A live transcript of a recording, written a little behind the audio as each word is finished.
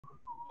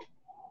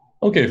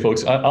Okay,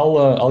 folks,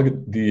 I'll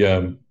get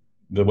the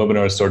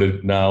webinar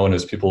started now, and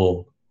as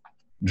people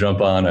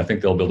jump on, I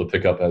think they'll be able to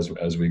pick up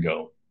as we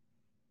go.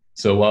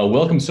 So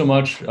welcome so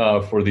much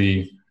for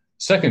the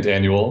second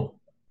annual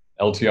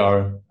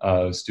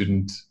LTR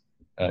student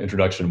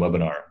introduction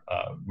webinar.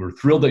 We're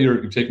thrilled that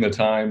you're taking the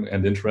time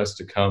and interest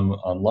to come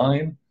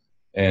online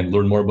and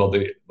learn more about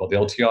the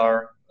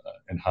LTR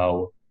and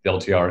how the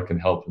LTR can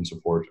help and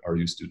support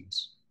REU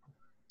students.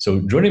 So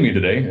joining me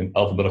today in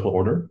alphabetical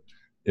order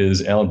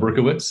is Alan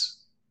Berkowitz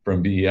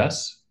from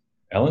BES.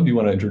 Alan, do you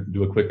want to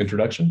do a quick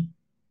introduction?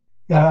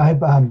 Yeah, I've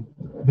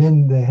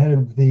been the head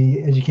of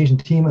the education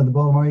team of the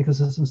Baltimore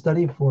Ecosystem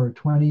Study for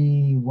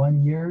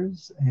 21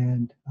 years,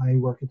 and I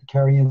work at the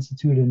Carey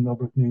Institute in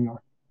Millbrook, New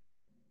York.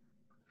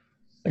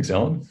 Thanks,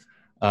 Alan.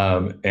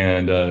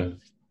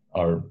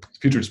 Our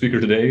featured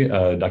speaker today,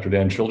 Dr.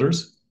 Dan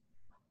Childers.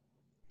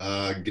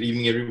 Good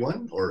evening,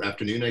 everyone, or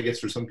afternoon, I guess,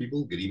 for some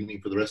people. Good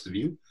evening for the rest of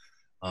you.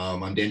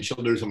 I'm Dan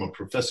Childers. I'm a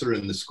professor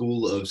in the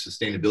School of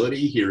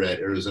Sustainability here at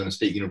Arizona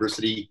State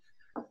University.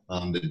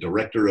 I'm the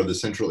director of the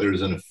Central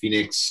Arizona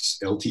Phoenix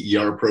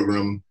LTER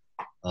program.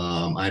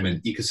 I'm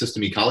an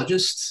ecosystem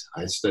ecologist.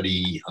 I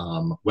study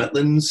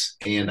wetlands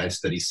and I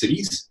study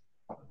cities.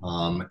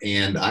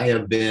 And I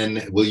have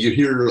been, well, you'll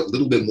hear a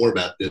little bit more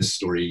about this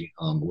story.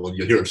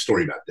 You'll hear a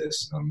story about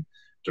this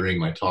during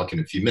my talk in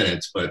a few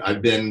minutes, but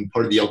I've been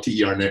part of the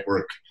LTER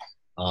network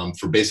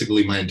for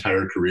basically my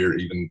entire career,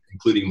 even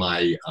including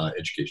my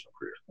educational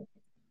career.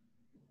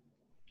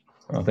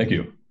 Oh, thank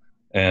you.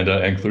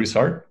 And Clarice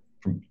Hart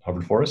from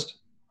Harvard Forest.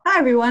 Hi,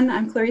 everyone.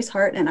 I'm Clarice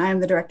Hart, and I am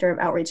the Director of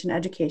Outreach and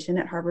Education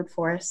at Harvard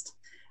Forest.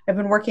 I've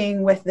been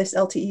working with this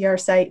LTER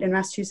site in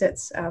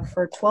Massachusetts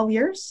for 12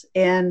 years,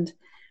 and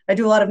I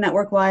do a lot of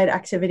network-wide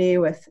activity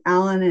with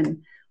Alan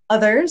and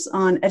others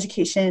on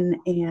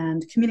education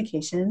and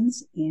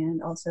communications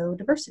and also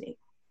diversity.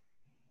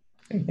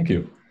 Okay, thank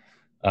you.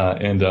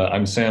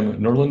 I'm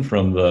Sam Norland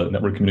from the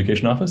Network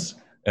Communication Office,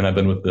 and I've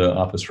been with the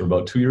office for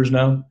about 2 years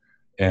now.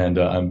 And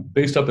I'm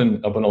based up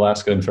in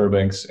Alaska in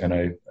Fairbanks, and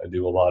I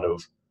do a lot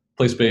of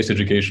place-based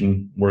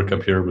education work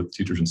up here with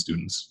teachers and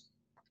students.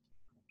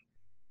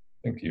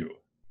 Thank you.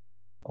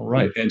 All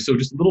right, and so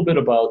just a little bit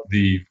about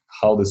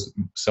how this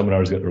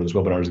webinar is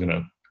going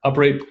to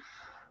operate.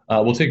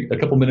 We'll take a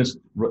couple minutes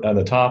at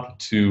the top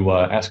to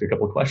ask a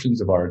couple of questions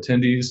of our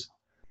attendees,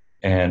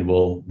 and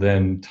we'll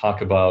then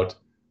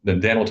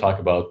Dan will talk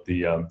about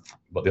the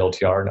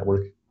LTR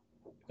network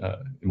in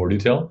more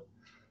detail.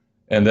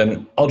 And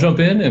then I'll jump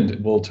in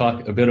and we'll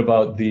talk a bit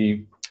about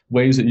the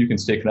ways that you can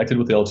stay connected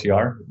with the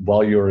LTR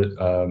while you're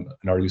an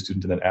REU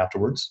student and then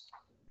afterwards.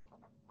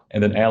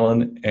 And then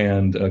Alan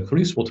and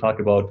Clarice will talk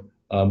about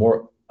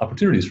more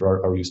opportunities for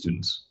our REU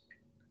students.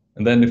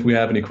 And then if we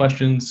have any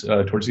questions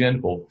towards the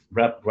end, we'll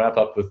wrap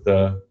up with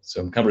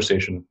some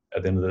conversation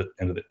at the end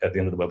of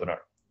the webinar.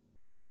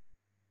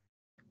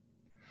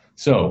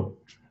 So,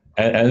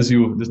 just a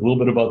little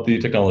bit about the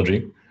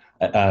technology.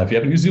 If you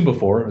haven't used Zoom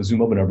before, a Zoom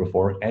webinar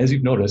before, as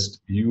you've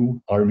noticed,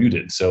 you are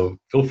muted. So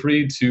feel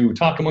free to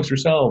talk amongst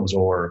yourselves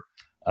or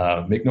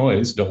make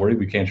noise. Don't worry,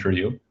 we can't hear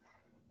you.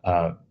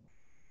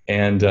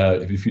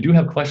 If you do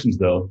have questions,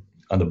 though,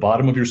 on the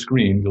bottom of your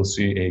screen, you'll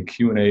see a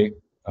Q&A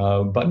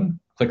button.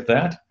 Click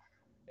that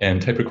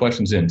and type your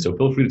questions in. So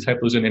feel free to type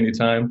those in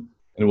anytime,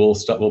 and we'll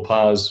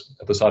pause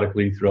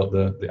episodically throughout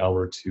the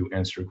hour to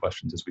answer your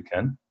questions as we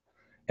can.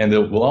 And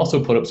we'll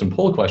also put up some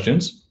poll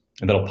questions,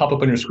 and that'll pop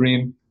up on your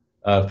screen.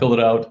 Fill it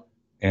out,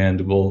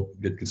 and we'll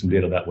get some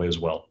data that way as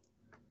well.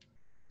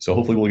 So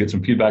hopefully we'll get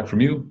some feedback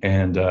from you,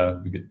 and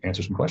we can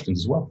answer some questions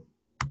as well.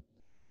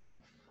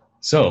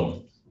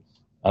 So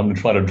I'm going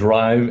to try to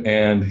drive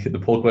and hit the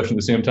poll question at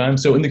the same time.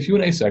 So in the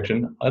Q&A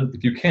section,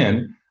 if you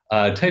can,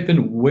 type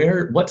in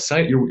what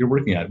site you're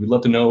working at. We'd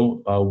love to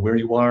know where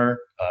you are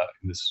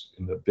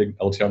in the big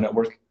LTR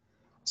network.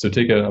 So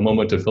take a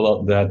moment to fill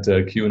out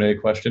that Q&A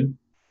question.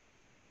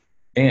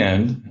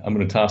 And I'm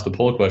going to toss the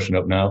poll question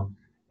up now.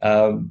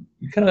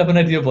 You kind of have an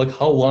idea of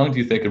how long do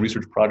you think a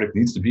research project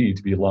needs to be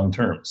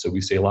long-term? So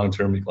we say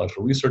long-term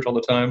ecological research all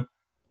the time.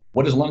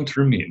 What does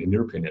long-term mean, in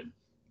your opinion?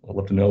 I'd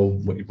love to know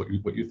what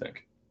you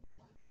think.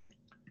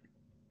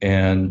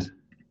 And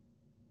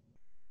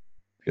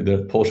okay,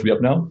 the poll should be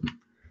up now.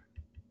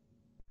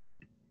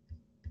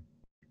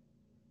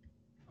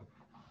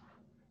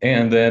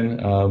 And then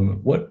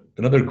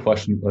another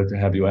question I'd like to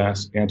have you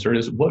answer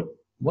is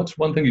what's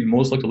one thing you'd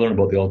most like to learn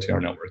about the LTR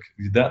network?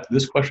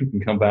 This question can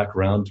come back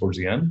around towards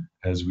the end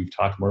as we've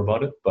talked more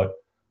about it, but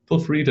feel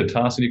free to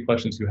toss any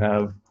questions you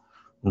have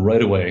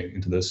right away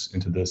into this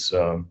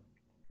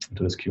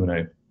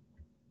Q&A.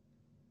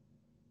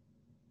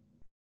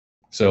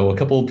 So a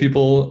couple of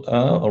people,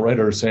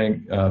 are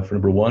saying for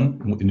number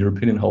one, in your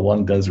opinion, how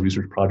long does a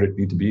research project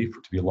need to be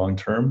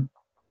long-term?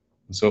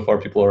 And so far,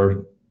 people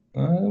are,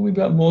 we've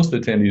got most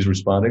of the attendees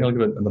responding. I'll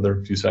give it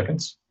another few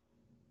seconds.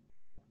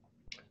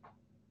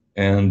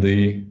 And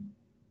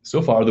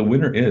so far, the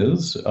winner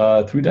is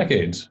 3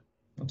 decades.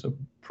 That's a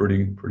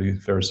pretty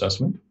fair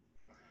assessment.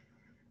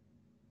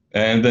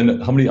 And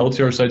then how many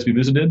LTR sites we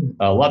visited?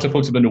 Lots of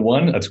folks have been to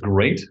one. That's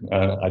great.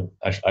 I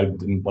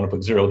didn't want to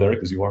put 0 there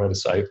because you are at a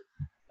site.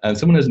 And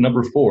someone has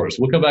number 4. So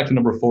we'll come back to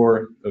number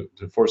 4,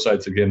 to 4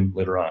 sites again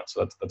later on.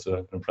 So that's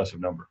an impressive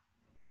number.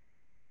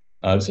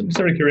 Just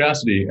out of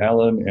curiosity,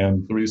 Alan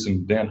and Clarice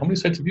and Dan, how many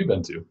sites have you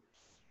been to?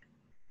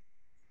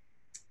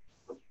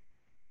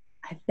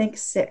 I think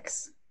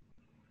 6.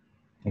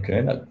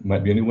 Okay, that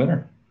might be a new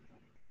winner.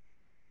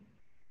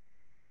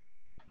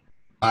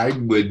 I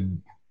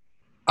would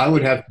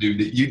have to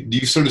do,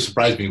 you sort of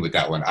surprised me with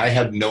that one. I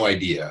have no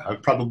idea.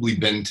 I've probably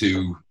been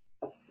to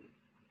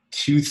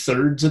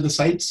 2/3 of the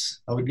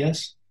sites, I would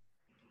guess.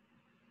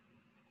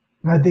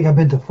 I think I've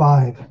been to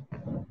 5.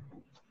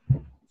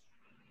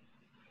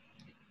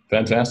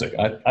 Fantastic.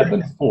 I've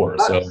been to 4.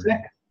 So 6.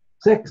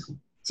 6.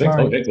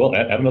 Sorry. Okay. Well,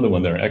 add another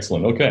one there.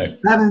 Excellent. Okay.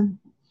 7.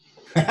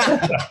 All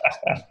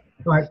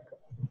right.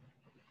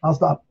 I'll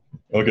stop.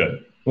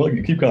 Okay. Well,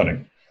 you keep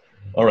counting.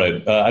 All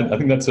right. I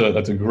think that's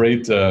a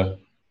great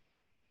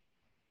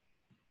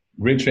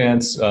great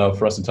chance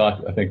for us to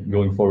talk. I think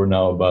going forward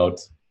now about,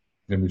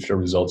 maybe share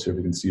results here if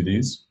you can see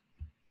these.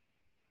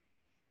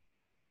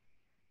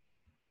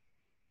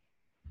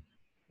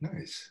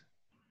 Nice.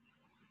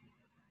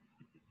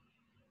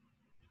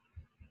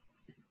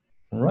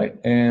 All right,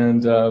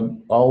 and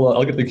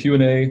I'll get the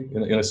Q&A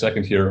in a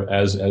second here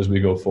as we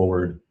go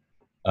forward.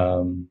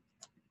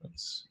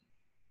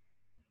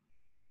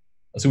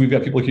 So we've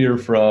got people here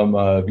from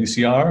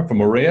VCR, from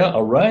Morea.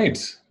 All right,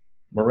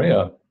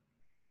 Morea,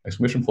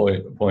 exclamation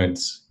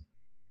points.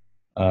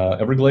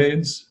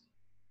 Everglades.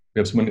 We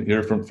have someone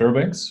here from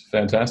Fairbanks.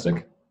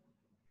 Fantastic.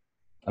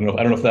 I don't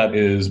know if that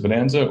is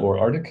Bonanza or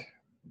Arctic.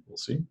 We'll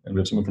see. And we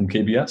have someone from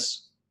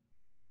KBS.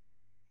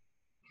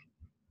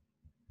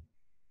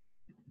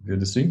 Good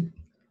to see.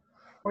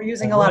 We're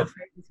using a lot of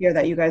phrases here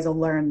that you guys will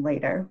learn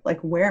later, like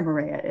where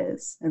Morea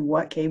is and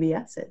what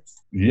KBS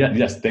is. Yeah,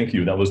 yes, thank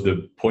you. That was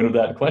the point of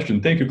that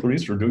question. Thank you,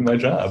 Clarice, for doing my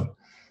job.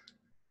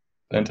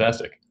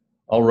 Fantastic.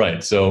 All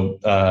right, so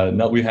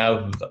now we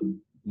have a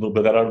little bit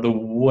of that out of the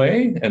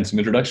way and some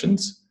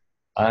introductions.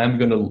 I'm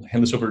going to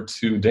hand this over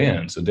to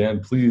Dan. So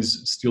Dan,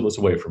 please steal this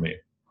away from me.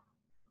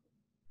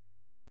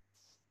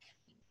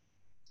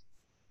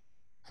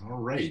 All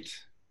right.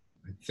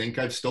 I think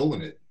I've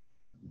stolen it.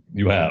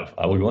 You have.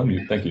 I will go on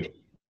mute. Thank you.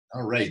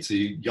 All right. So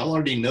y'all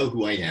already know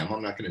who I am.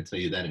 I'm not going to tell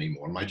you that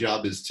anymore. My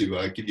job is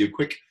to give you a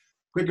quick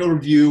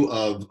overview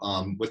of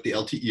what the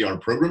LTER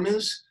program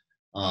is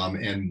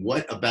and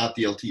what about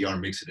the LTER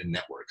makes it a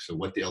network. So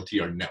what the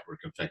LTER network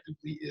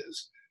effectively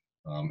is.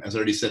 As I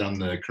already said, I'm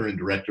the current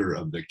director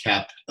of the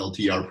CAP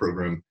LTER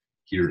program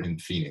here in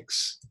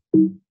Phoenix.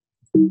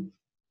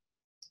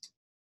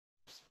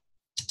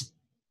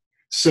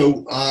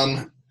 So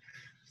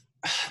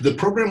the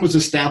program was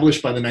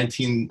established by the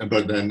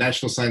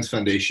National Science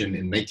Foundation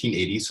in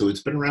 1980, so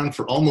it's been around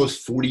for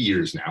almost 40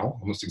 years now,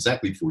 almost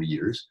exactly 40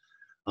 years.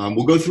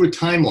 We'll go through a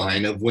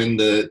timeline of when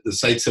the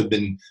sites have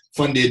been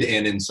funded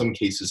and in some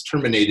cases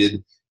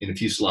terminated in a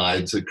few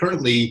slides.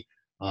 Currently,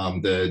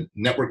 the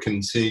network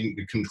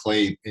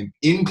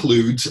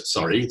includes,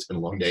 sorry, it's been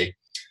a long day,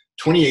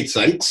 28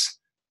 sites,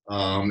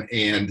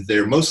 and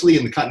they're mostly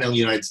in the continental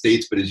United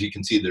States, but as you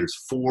can see, there's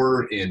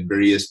 4 in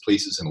various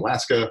places in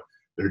Alaska.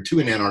 There are 2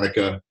 in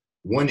Antarctica,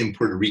 1 in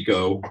Puerto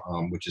Rico,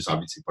 which is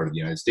obviously part of the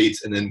United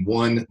States, and then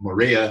 1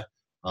 Morea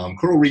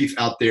coral reef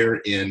out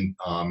there in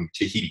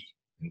Tahiti,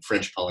 in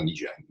French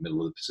Polynesia, in the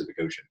middle of the Pacific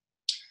Ocean.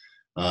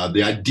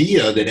 The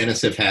idea that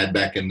NSF had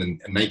back in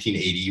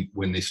 1980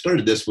 when they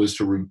started this was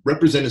to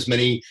represent as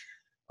many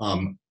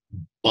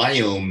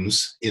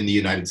biomes in the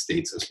United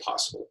States as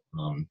possible.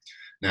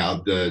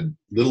 Now, the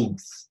little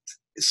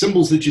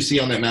symbols that you see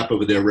on that map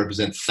over there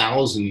represent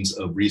thousands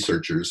of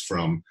researchers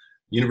from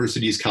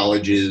universities,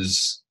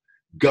 colleges,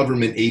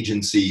 government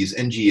agencies,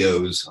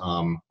 NGOs,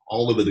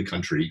 all over the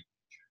country.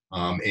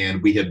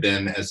 And we have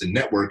been, as a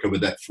network over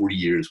that 40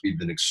 years, we've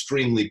been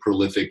extremely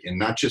prolific in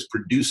not just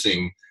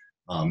producing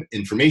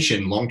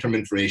information, long-term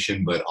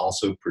information, but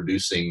also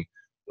producing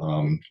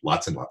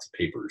lots and lots of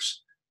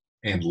papers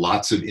and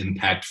lots of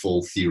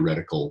impactful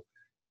theoretical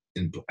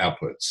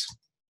outputs.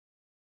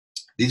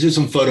 These are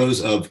some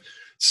photos of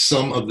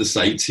some of the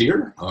sites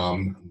here.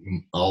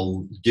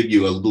 I'll give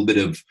you a little bit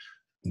of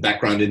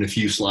background in a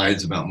few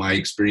slides about my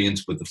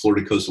experience with the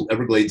Florida Coastal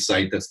Everglades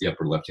site. That's the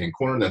upper left-hand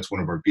corner. That's one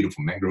of our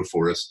beautiful mangrove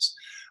forests.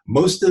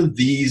 Most of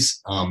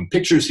these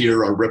pictures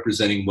here are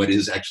representing what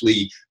is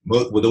actually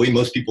the way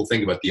most people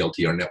think about the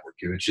LTER network.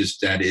 It's just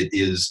that it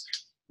is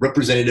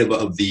representative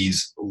of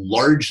these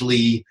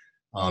largely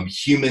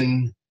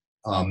human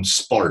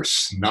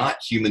sparse, not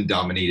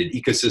human-dominated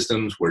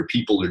ecosystems where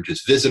people are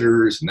just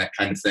visitors and that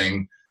kind of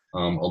thing.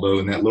 Although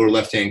in that lower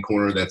left-hand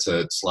corner, that's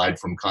a slide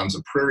from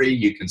Kanza Prairie.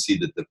 You can see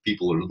that the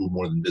people are a little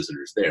more than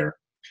visitors there.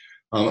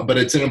 But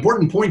it's an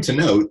important point to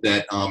note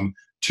that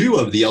 2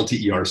 of the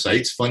LTER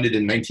sites funded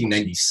in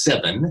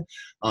 1997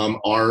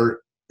 are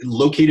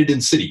located in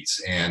cities.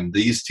 And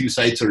these 2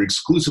 sites are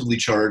exclusively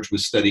charged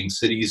with studying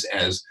cities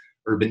as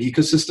urban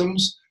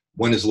ecosystems.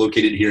 One is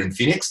located here in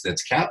Phoenix,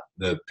 that's CAP.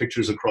 The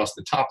pictures across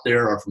the top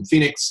there are from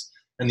Phoenix.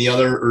 And the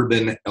other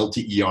urban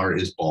LTER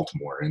is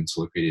Baltimore, and it's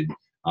located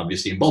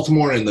obviously in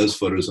Baltimore, and those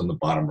photos on the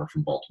bottom are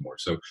from Baltimore.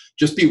 So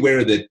just be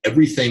aware that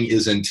everything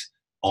isn't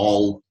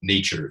all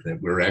nature,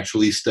 that we're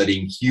actually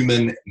studying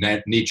human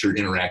nature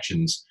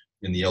interactions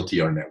in the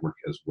LTER network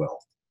as well.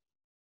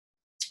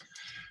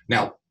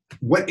 Now,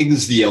 what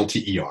is the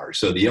LTER?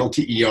 So the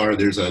LTER,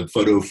 there's a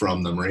photo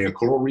from the Maria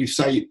Coral Reef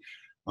site,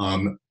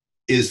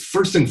 is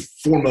first and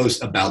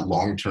foremost about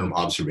long-term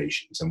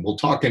observations. And we'll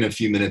talk in a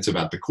few minutes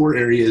about the core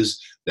areas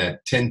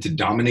that tend to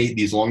dominate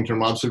these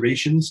long-term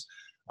observations.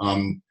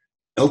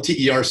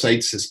 LTER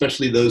sites,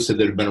 especially those that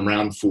have been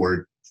around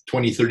for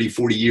 20, 30,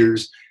 40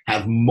 years,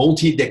 have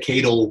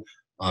multi-decadal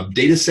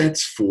data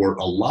sets for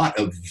a lot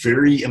of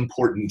very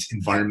important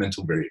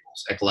environmental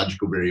variables,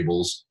 ecological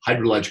variables,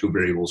 hydrological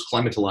variables,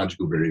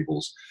 climatological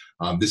variables.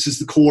 This is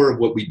the core of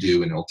what we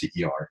do in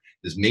LTER,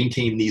 is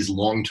maintain these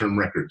long-term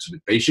records.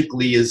 It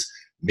basically is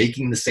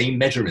making the same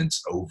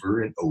measurements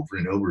over and over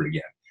and over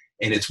again.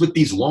 And it's with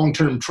these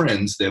long-term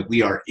trends that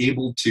we are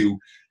able to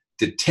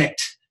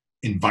detect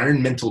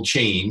environmental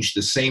change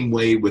the same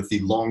way with the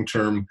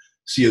long-term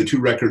CO2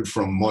 record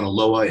from Mauna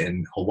Loa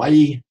in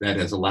Hawaii that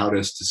has allowed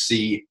us to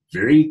see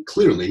very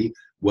clearly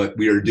what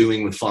we are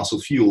doing with fossil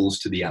fuels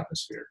to the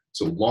atmosphere.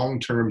 So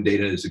long-term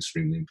data is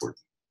extremely important.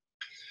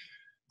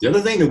 The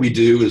other thing that we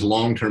do is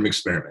long-term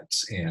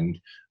experiments, and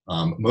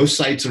most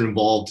sites are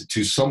involved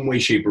to some way,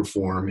 shape, or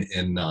form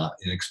in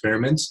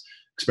experiments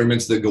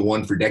that go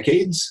on for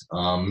decades,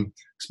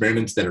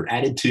 experiments that are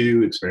added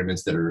to,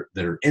 experiments that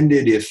are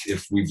ended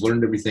if we've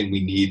learned everything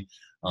we need.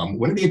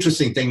 One of the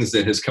interesting things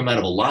that has come out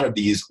of a lot of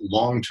these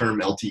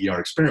long-term LTER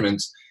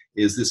experiments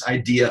is this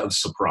idea of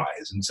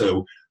surprise. And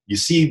so you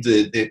see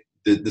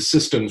the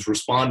systems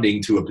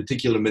responding to a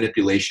particular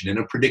manipulation in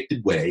a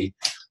predicted way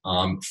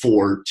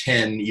for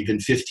 10, even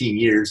 15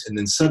 years, and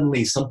then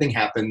suddenly something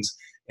happens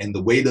and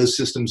the way those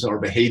systems are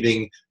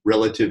behaving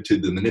relative to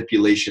the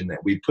manipulation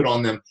that we put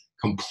on them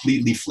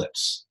completely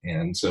flips.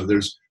 And so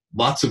there's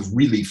lots of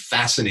really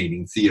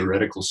fascinating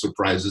theoretical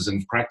surprises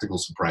and practical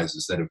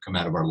surprises that have come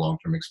out of our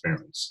long-term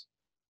experiments.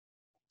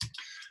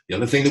 The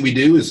other thing that we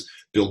do is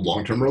build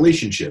long-term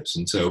relationships.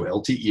 And so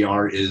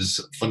LTER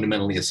is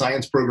fundamentally a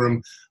science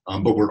program,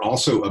 but we're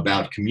also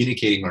about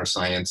communicating our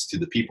science to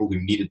the people who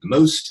need it the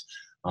most,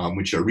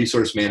 which are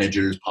resource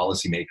managers,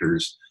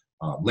 policymakers,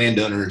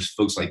 landowners,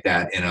 folks like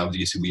that. And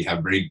obviously we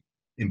have very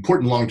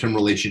important long-term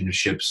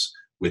relationships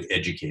with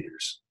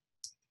educators.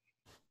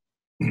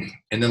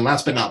 And then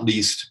last but not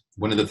least,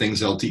 one of the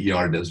things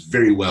LTER does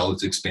very well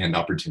is expand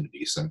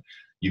opportunities. And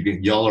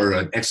y'all are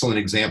an excellent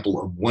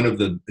example of one of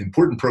the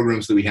important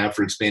programs that we have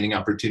for expanding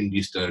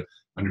opportunities to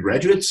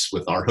undergraduates,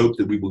 with our hope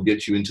that we will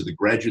get you into the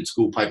graduate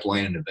school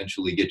pipeline and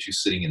eventually get you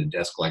sitting in a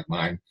desk like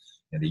mine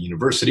at a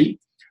university,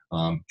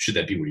 should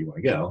that be where you want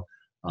to go.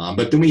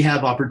 But then we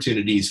have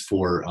opportunities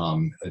for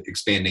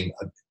expanding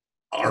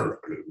our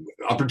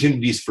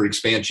opportunities for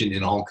expansion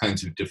in all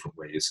kinds of different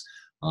ways.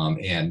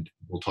 And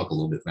we'll talk a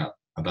little bit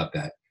about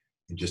that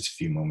in just a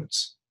few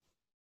moments.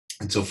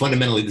 And so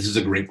fundamentally, this is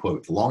a great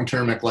quote. The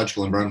long-term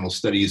ecological environmental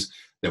studies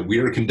that we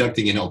are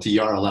conducting in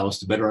LTER allow us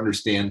to better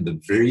understand the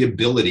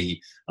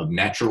variability of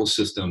natural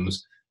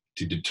systems,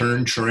 to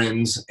discern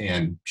trends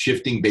and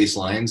shifting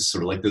baselines,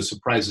 sort of like those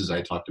surprises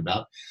I talked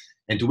about,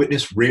 and to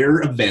witness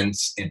rare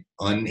events and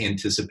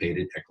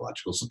unanticipated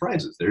ecological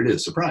surprises. There it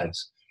is,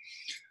 surprise.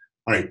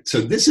 All right, so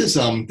this is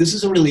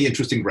a really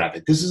interesting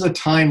graphic. This is a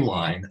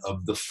timeline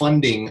of the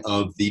funding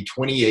of the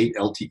 28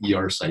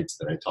 LTER sites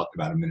that I talked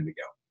about a minute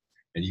ago.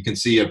 And you can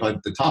see up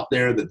at the top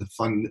there that the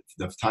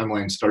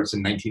timeline starts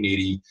in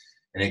 1980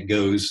 and it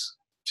goes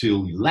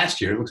to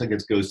last year. It looks like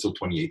it goes till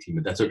 2018,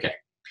 but that's okay.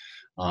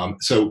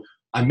 So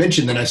I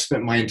mentioned that I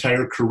spent my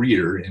entire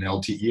career in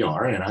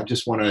LTER, and I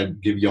just want to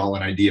give y'all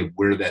an idea of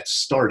where that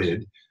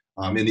started.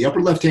 In the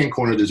upper left-hand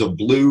corner, there's a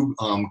blue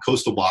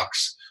coastal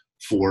box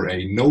for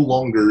a no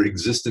longer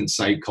existent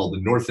site called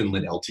the North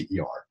Inlet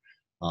LTER.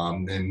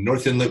 And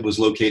North Inlet was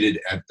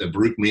located at the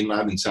Baruch Marine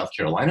Lab in South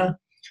Carolina.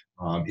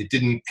 It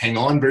didn't hang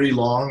on very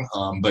long,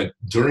 but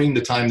during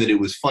the time that it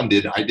was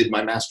funded, I did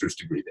my master's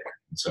degree there.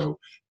 And so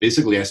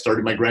basically I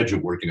started my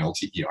graduate work in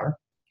LTER.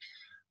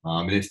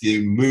 And if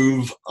you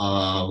move,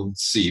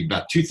 let's see,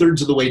 about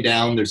 2/3 of the way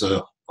down, there's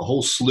a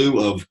whole slew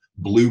of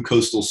blue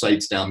coastal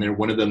sites down there.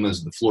 One of them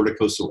is the Florida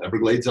Coastal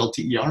Everglades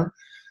LTER,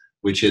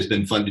 which has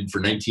been funded for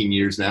 19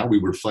 years now. We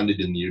were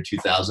funded in the year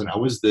 2000. I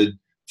was the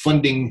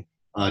funding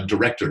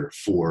director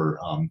for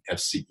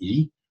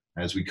FCE,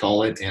 as we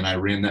call it, and I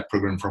ran that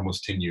program for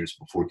almost 10 years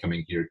before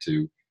coming here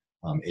to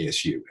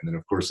ASU. And then,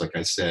 of course, like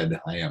I said,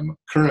 I am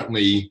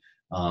currently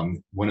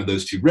one of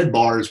those two red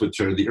bars, which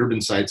are the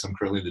urban sites. I'm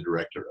currently the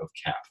director of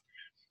CAP.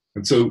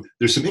 And so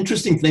there's some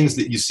interesting things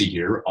that you see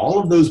here. All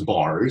of those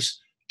bars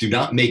do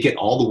not make it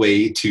all the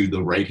way to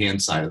the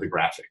right-hand side of the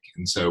graphic.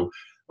 And so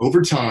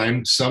over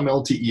time, some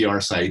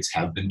LTER sites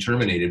have been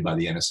terminated by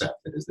the NSF,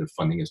 that is, their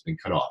funding has been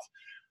cut off.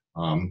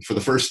 For the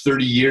first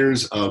 30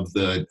 years of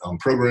the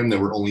program, there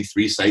were only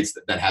 3 sites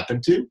that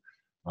happened to.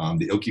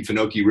 The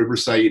Okefenokee River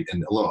site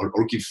and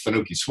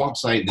Okefenokee Swamp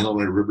site and the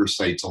Illinois River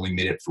sites only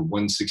made it for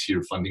 1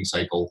 6-year funding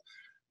cycle.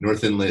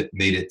 North Inlet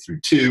made it through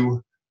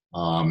 2,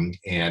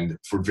 and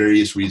for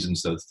various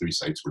reasons, those 3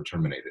 sites were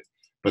terminated.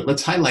 But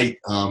let's highlight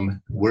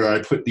where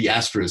I put the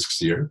asterisks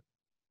here.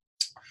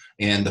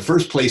 And the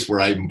first place where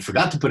I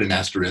forgot to put an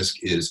asterisk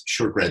is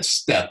Shortgrass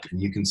Steppe.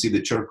 And you can see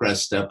that Shortgrass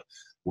Steppe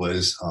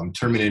was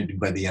terminated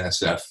by the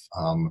NSF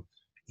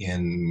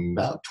in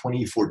about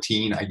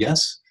 2014, I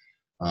guess.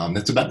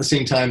 That's about the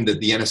same time that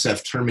the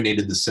NSF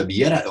terminated the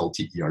Sevietta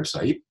LTER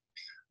site.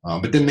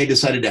 But then they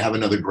decided to have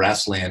another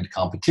grassland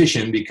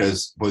competition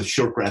because both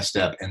Shortgrass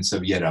Steppe and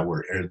Sevietta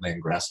were airland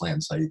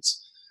grassland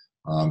sites.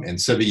 And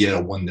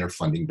Sevietta won their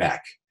funding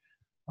back.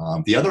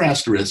 The other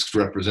asterisks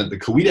represent the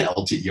Coweta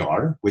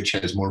LTER, which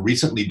has more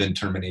recently been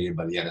terminated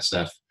by the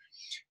NSF,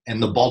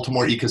 and the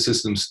Baltimore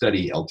Ecosystem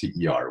Study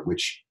LTER,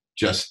 which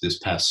just this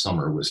past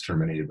summer was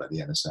terminated by the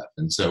NSF.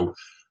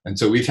 And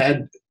so we've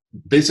had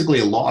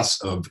basically a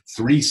loss of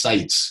 3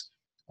 sites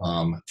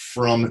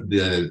from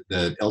the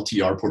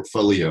LTER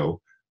portfolio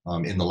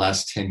in the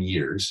last 10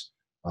 years,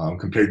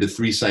 compared to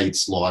 3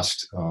 sites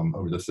lost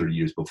over the 30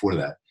 years before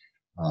that.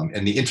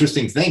 And the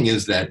interesting thing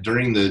is that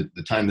during the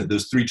time that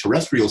those 3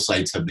 terrestrial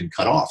sites have been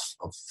cut off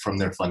from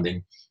their funding,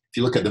 if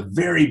you look at the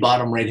very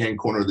bottom right-hand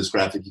corner of this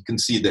graphic, you can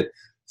see that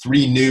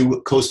 3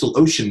 new coastal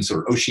oceans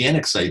or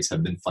oceanic sites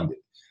have been funded.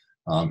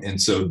 And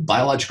so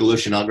Biological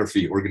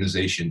Oceanography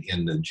organization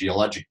in the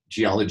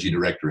Geology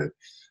Directorate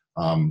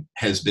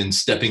has been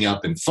stepping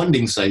up and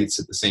funding sites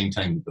at the same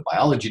time that the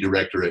Biology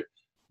Directorate,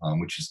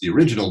 which is the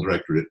original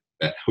directorate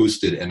that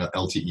hosted an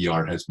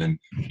LTER, has been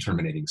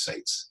terminating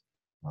sites.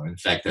 In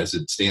fact, as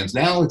it stands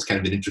now, it's kind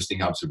of an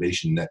interesting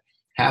observation that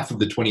half of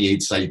the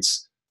 28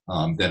 sites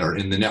that are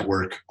in the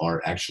network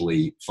are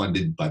actually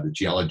funded by the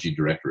Geology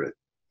Directorate,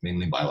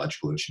 mainly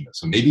biological ocean.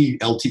 So maybe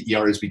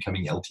LTER is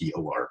becoming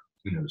LTOR,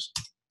 who knows?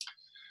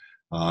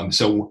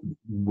 So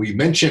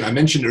I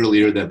mentioned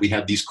earlier that we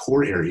have these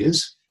core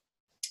areas.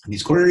 And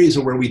these core areas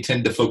are where we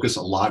tend to focus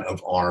a lot of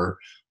our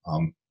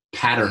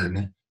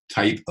pattern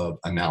type of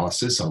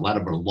analysis, a lot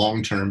of our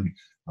long-term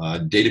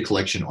data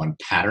collection on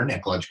pattern,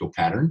 ecological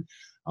pattern.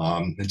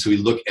 And so we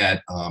look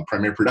at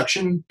primary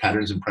production,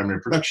 patterns in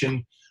primary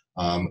production.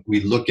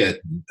 We look at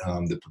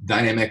the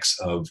dynamics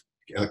of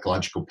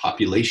ecological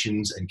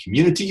populations and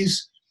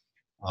communities,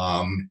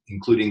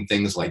 including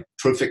things like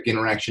trophic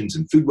interactions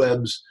and food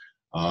webs.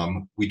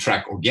 We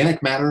track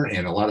organic matter,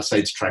 and a lot of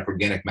sites track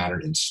organic matter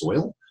in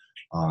soil.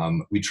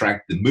 We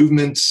track the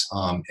movements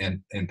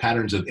and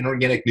patterns of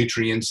inorganic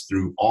nutrients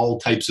through all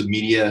types of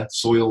media,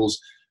 soils,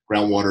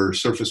 groundwater,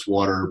 surface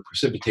water,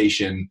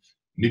 precipitation,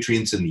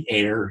 nutrients in the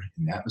air,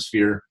 in the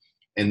atmosphere.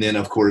 And then,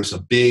 of course, a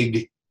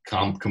big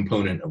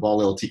component of all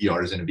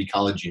LTERs and of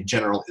ecology in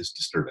general is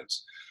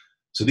disturbance.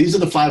 So these are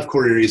the 5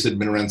 core areas that have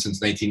been around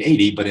since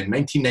 1980, but in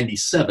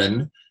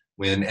 1997,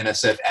 when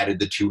NSF added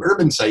the 2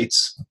 urban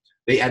sites,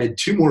 they added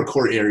 2 more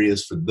core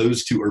areas for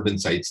those 2 urban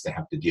sites to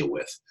have to deal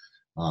with.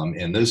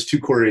 And those 2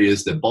 core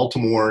areas that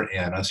Baltimore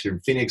and us here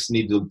in Phoenix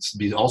need to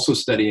be also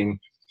studying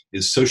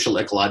is social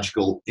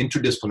ecological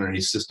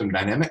interdisciplinary system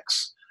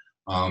dynamics,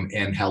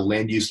 and how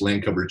land use,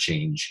 land cover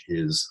change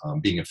is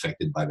being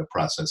affected by the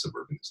process of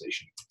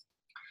urbanization.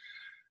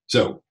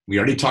 So we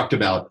already talked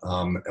about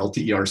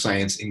LTER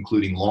science,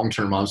 including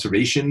long-term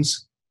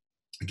observations.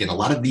 Again, a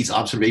lot of these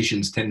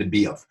observations tend to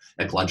be of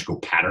ecological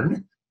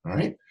pattern, all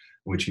right,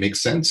 which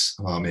makes sense.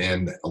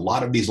 And a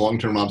lot of these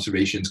long-term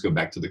observations go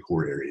back to the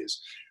core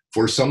areas.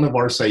 For some of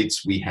our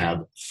sites, we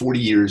have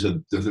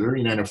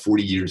 39 or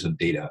 40 years of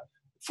data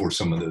for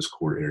some of those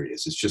core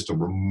areas. It's just a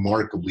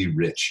remarkably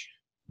rich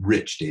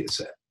data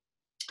set.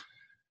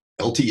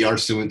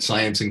 LTER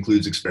science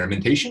includes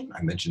experimentation.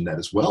 I mentioned that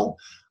as well.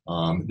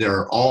 There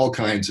are all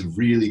kinds of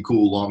really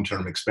cool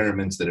long-term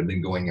experiments that have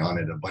been going on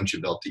at a bunch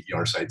of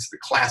LTER sites. The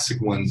classic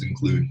ones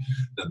include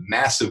the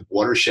massive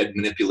watershed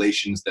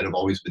manipulations that have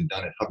always been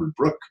done at Hubbard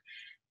Brook,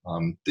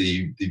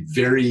 the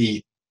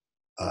very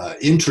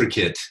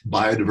intricate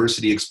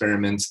biodiversity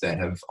experiments that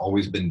have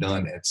always been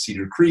done at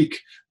Cedar Creek.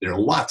 There are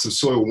lots of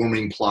soil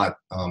warming plot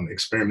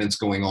experiments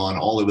going on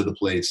all over the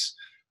place.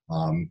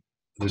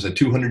 There's a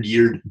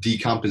 200-year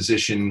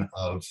decomposition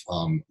of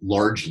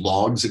large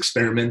logs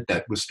experiment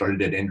that was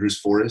started at Andrews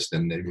Forest,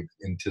 and they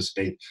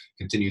anticipate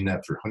continuing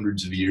that for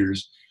hundreds of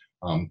years.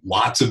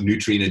 Lots of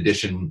nutrient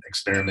addition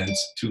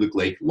experiments. Toolik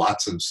Lake,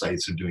 lots of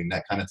sites are doing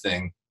that kind of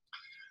thing.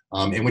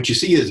 And what you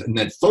see is in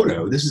that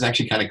photo, this is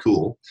actually kind of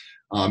cool,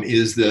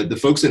 is the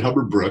folks at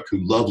Hubbard Brook who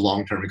love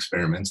long-term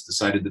experiments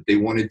decided that they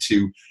wanted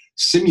to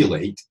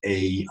simulate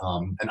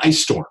an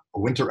ice storm, a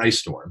winter ice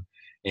storm.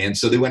 And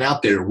so they went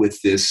out there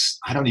with this,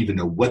 I don't even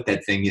know what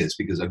that thing is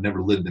because I've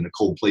never lived in a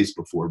cold place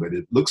before, but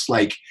it looks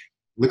like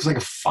a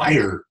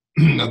fire,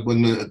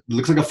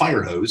 looks like a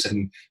fire hose.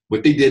 And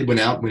what they did, went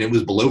out when it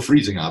was below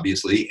freezing,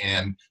 obviously,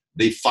 and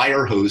they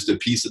fire hosed a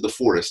piece of the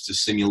forest to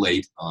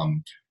simulate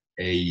an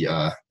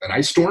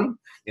ice storm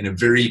in a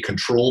very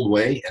controlled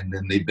way. And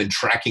then they've been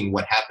tracking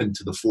what happened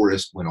to the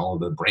forest when all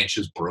of the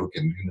branches broke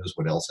and who knows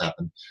what else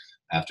happened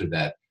after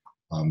that.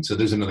 So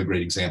there's another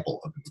great example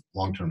of a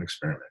long-term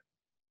experiment.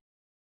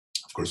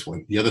 Of course,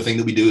 the other thing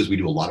that we do is we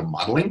do a lot of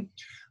modeling.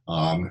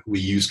 We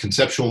use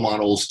conceptual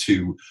models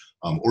to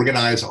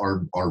organize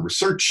our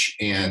research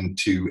and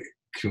to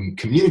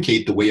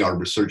communicate the way our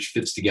research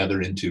fits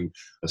together into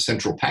a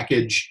central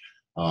package.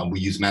 We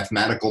use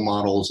mathematical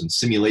models and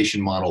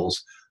simulation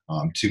models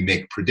to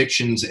make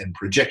predictions and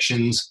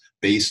projections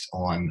based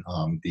on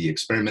the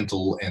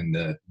experimental and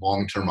the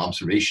long-term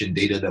observation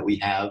data that we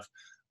have.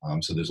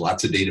 So there's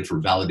lots of data for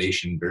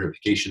validation,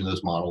 verification of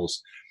those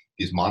models.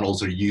 These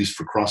models are used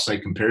for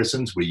cross-site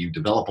comparisons, where you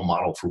develop a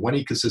model for one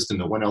ecosystem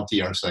at one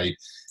LTER site,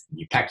 and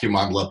you pack your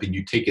model up and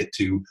you take it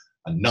to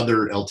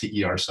another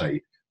LTER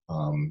site,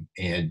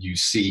 and you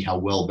see how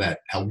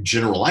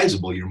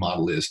generalizable your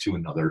model is to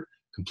another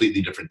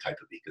completely different type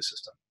of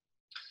ecosystem.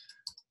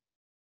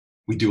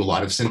 We do a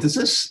lot of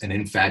synthesis, and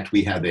in fact,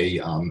 we have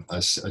an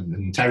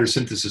entire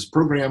synthesis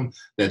program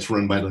that's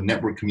run by the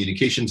Network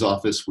Communications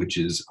Office, which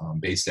is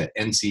based at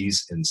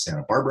NC's in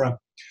Santa Barbara.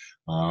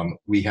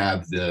 We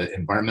have the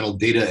Environmental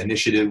Data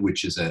Initiative,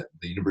 which is at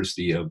the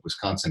University of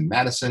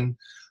Wisconsin-Madison,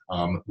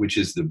 which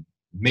is the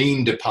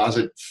main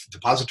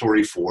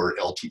depository for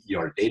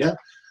LTER data.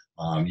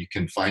 You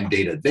can find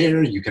data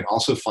there. You can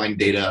also find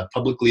data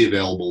publicly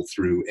available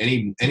through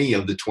any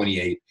of the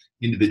 28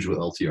 individual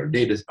LTER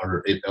data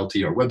or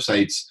LTER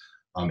websites.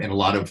 And a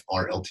lot of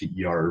our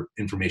LTER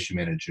information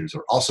managers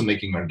are also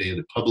making our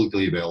data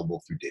publicly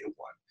available through Data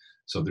One.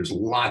 So there's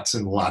lots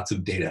and lots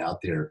of data out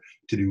there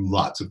to do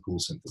lots of cool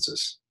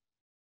synthesis.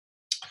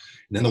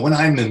 And then the one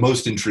I'm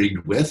most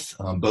intrigued with,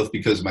 both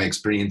because of my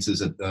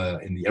experiences in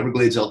the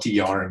Everglades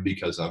LTER and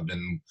because I've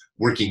been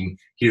working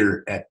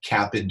here at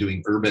CAP and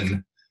doing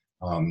urban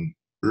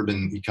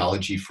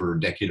ecology for a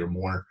decade or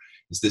more,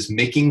 is this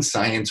making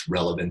science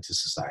relevant to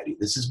society.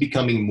 This is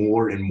becoming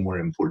more and more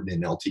important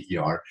in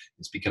LTER.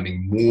 It's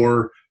becoming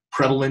more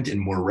prevalent and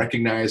more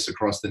recognized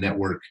across the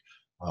network.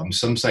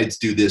 Some sites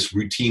do this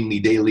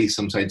routinely daily.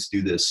 Some sites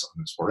do this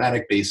on a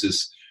sporadic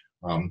basis.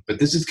 But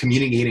this is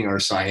communicating our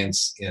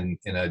science in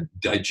a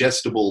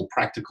digestible,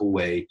 practical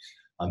way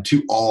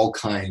to all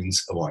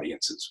kinds of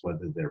audiences,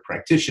 whether they're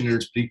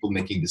practitioners, people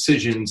making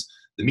decisions,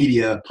 the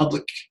media,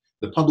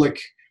 the public.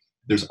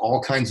 There's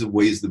all kinds of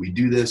ways that we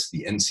do this.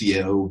 The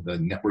NCO, the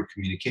Network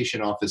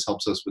Communication Office,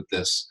 helps us with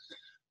this.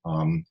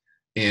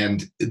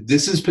 And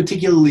this is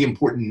particularly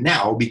important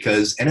now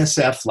because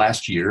NSF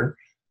last year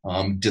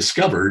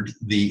discovered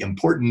the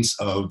importance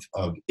of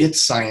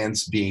its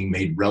science being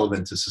made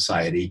relevant to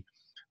society.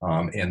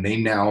 And they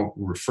now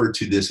refer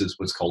to this as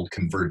what's called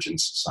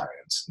convergence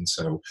science. And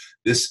so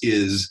this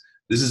is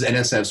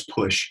NSF's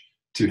push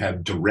to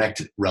have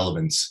direct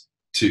relevance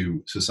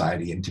to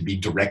society and to be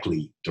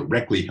directly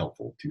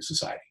helpful to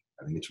society.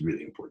 I think it's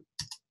really important.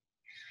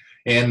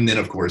 And then,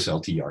 of course,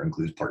 LTER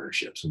includes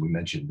partnerships. And we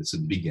mentioned this at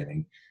the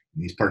beginning.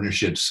 These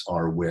partnerships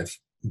are with,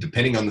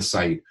 depending on the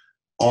site,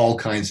 all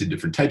kinds of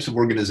different types of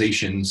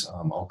organizations,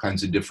 all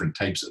kinds of different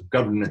types of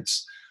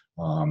governance,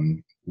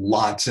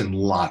 lots and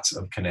lots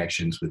of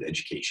connections with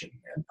education.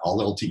 And all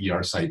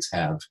LTER sites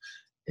have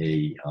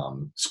a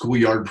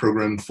schoolyard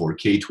program for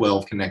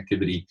K-12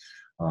 connectivity.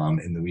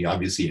 And then we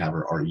obviously have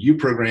our REU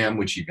program,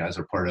 which you guys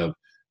are part of.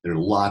 There are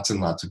lots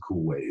and lots of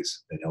cool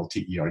ways that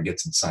LTER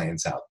gets its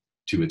science out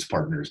to its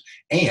partners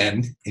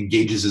and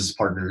engages its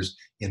partners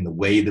in the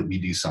way that we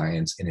do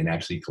science and in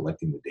actually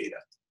collecting the data.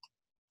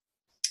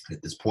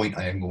 At this point,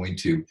 I am going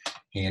to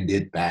hand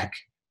it back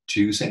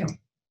to Sam.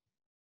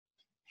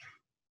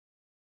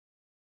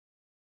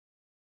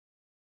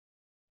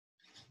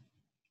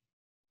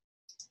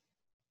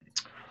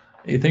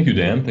 Hey, thank you,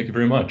 Dan. Thank you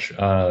very much.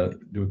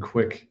 Do a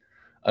quick,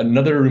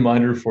 another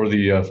reminder for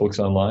the folks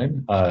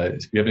online.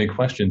 If you have any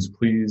questions,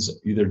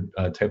 please either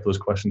type those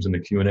questions in the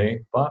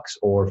Q&A box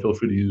or feel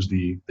free to use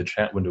the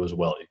chat window as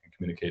well. You can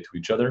communicate to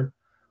each other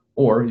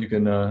or you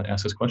can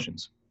ask us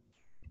questions.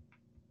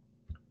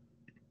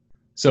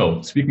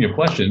 So speaking of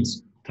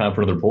questions, time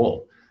for another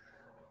poll.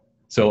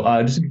 So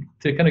just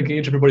to kind of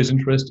gauge everybody's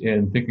interest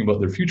in thinking about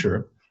their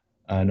future,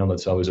 I know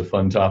that's always a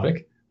fun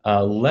topic.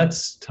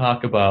 Let's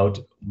talk about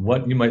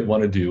what you might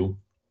want to do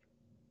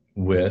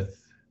with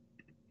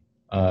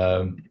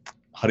how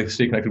to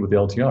stay connected with the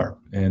LTR.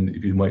 And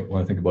if you might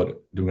want to think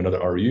about doing another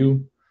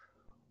REU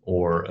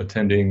or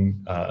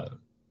attending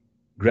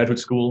graduate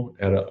school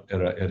at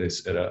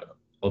a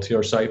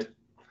LTR site,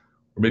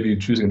 or maybe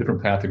choosing a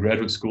different path to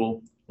graduate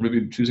school, or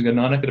maybe choosing a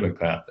non-academic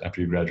path after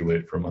you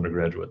graduate from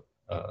undergraduate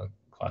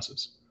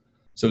classes.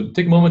 So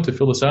take a moment to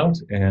fill this out,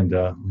 and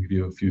we'll give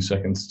you a few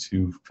seconds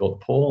to fill out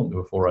the poll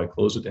before I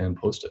close it and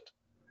post it.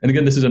 And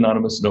again, this is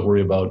anonymous. Don't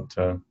worry about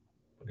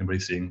anybody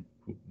seeing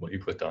what you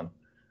clicked on.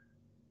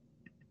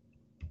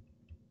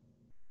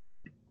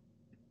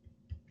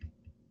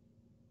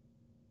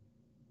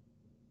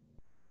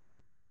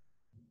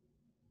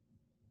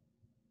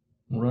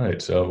 All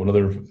right, so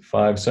another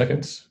 5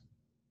 seconds.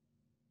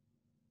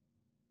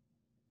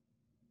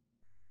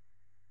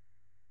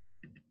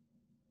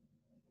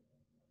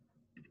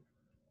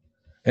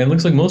 And it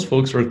looks like most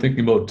folks are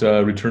thinking about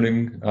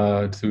returning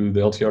to the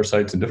LTR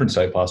sites, a different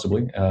site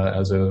possibly,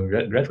 as a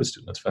graduate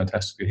student. That's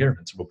fantastic to hear.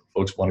 And so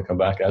folks want to come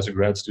back as a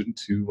grad student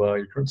to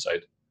your current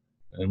site.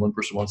 And one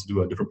person wants to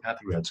do a different path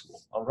to grad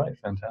school. All right,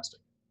 fantastic.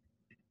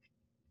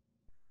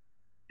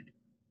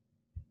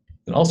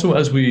 And also,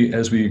 as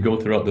we go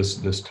throughout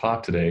this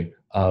talk today,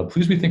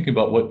 please be thinking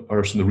about what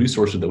are some of the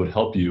resources that would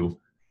help you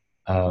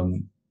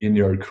in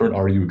your current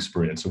REU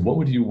experience. So what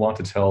would you want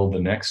to tell the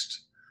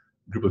next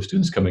group of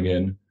students coming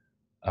in?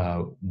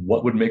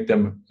 What would make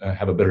them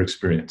have a better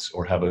experience,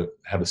 or have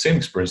the same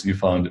experience that you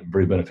found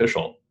very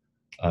beneficial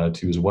to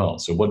you as well?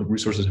 So what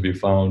resources have you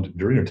found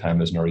during your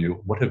time as an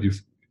REU? What have you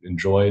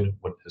enjoyed?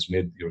 What has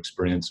made your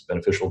experience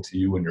beneficial to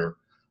you in your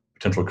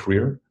potential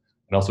career?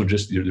 And also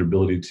just your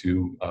ability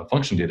to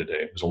function day to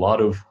day. There's a lot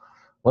of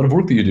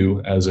work that you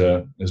do as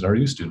an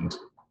REU student,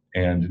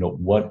 and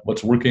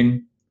what's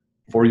working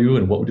for you,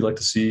 and what would you like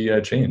to see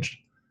changed?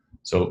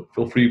 So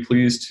feel free,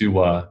 please,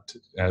 to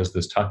as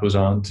this talk goes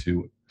on,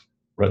 to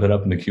write that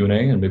up in the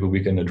Q&A, and maybe we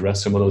can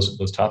address some of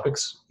those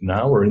topics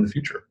now or in the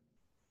future.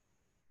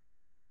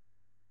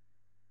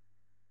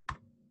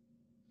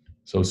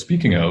 So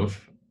speaking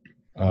of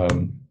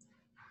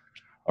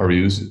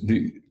REUs,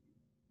 the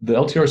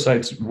LTR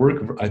sites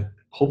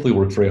hopefully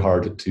work very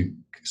hard to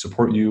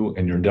support you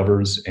and your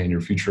endeavors and your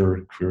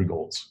future career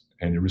goals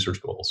and your research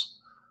goals.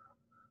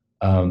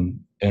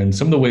 And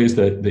some of the ways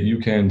that you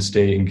can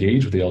stay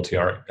engaged with the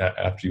LTR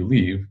after you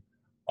leave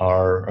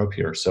are up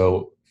here.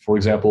 So for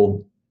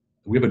example,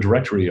 we have a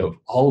directory of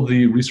all of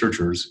the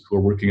researchers who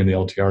are working in the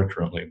LTR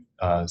currently.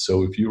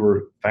 So if you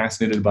were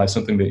fascinated by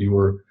something that you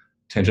were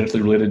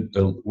tangentially related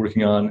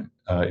working on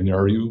in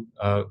your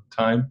REU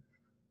time,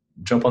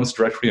 jump on this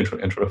directory and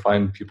try to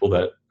find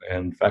people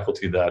and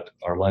faculty that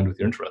are aligned with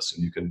your interests,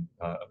 and you can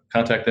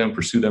contact them,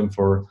 pursue them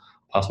for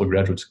possible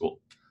graduate school.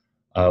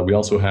 We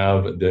also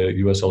have the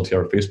US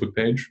LTR Facebook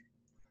page,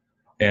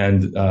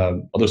 and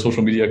other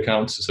social media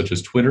accounts such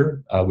as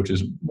Twitter, which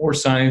is more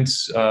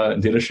science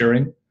and data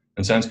sharing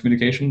and science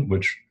communication,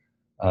 which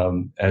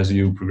as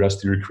you progress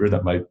through your career,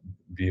 that might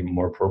be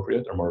more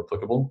appropriate or more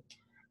applicable.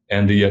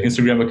 And the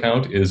Instagram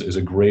account is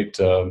a great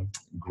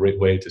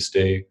way to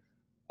stay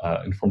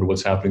informed of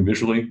what's happening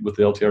visually with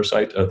the LTR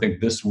site. I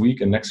think this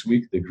week and next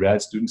week, the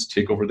grad students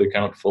take over the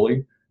account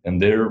fully, and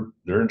they're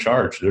in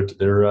charge.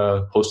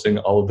 They're posting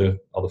all the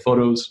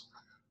photos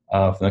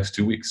for the next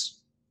 2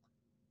 weeks.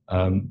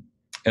 And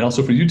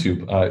also for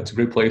YouTube, it's a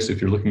great place if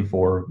you're looking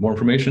for more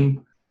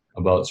information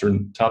about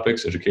certain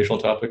topics, educational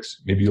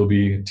topics. Maybe you'll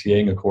be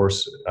TAing a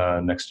course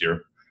next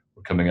year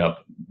or coming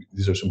up.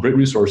 These are some great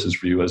resources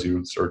for you as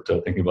you start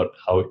thinking about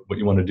what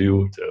you want to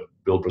do to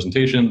build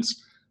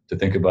presentations, to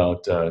think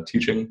about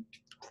teaching,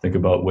 to think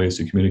about ways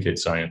to communicate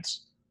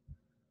science.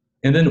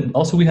 And then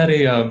also we had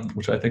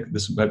which I think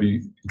this might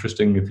be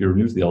interesting if you're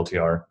new to the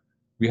LTR,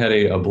 we had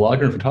a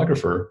blogger and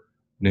photographer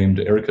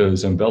named Erica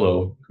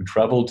Zambello, who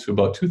traveled to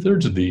about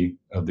 2/3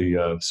 of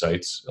the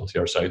sites,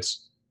 LTR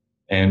sites,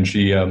 and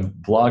she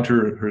blogged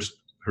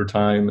her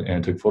time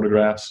and took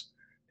photographs,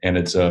 and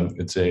it's a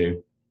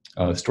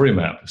story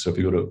map. So if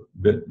you go to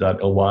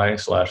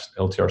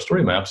bit.ly/LTR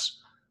story map,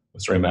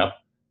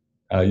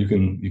 you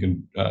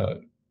can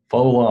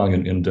follow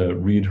along and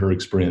read her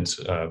experience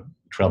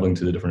traveling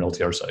to the different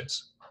LTR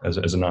sites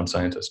as a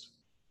non-scientist.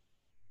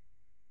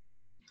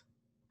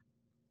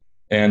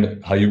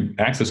 And how you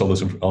access all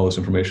this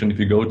information, if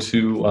you go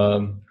to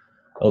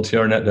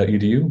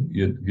ltrnet.edu,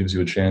 it gives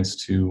you a chance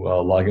to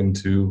log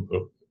into,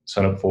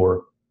 sign up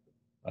for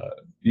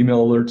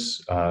email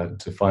alerts,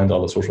 to find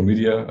all the social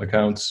media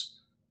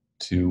accounts,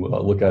 to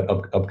look at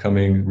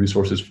upcoming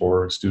resources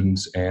for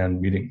students and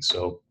meetings.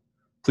 So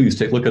please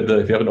take a look at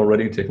if you haven't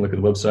already, take a look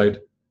at the website.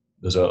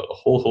 There's a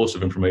whole host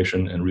of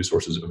information and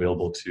resources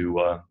available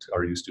to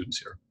REU students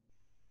here.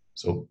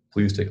 So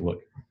please take a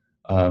look.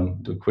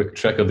 Do a quick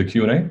check of the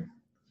Q&A.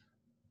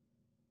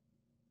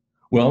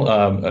 Well,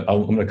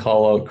 I'm going to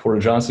call out Cora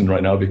Johnson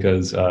right now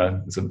because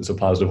it's a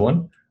positive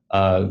one.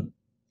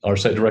 Our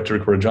site director,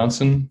 Cora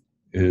Johnson,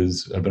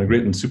 has been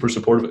great and super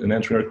supportive in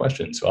answering our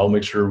questions. So I'll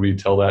make sure we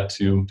tell that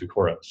to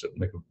Cora, so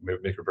make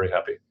her very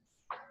happy.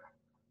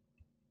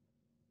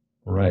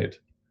 All right.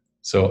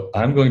 So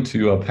I'm going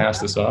to pass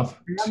this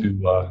off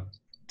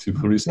to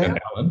Clarice and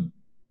Alan.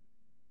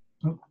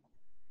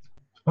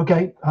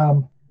 Okay.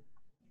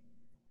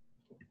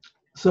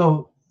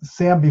 So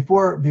Sam,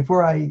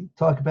 before I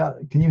talk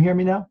about, can you hear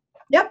me now?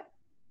 Yep.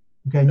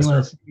 Okay.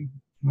 Yes, you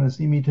want to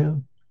see me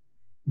too?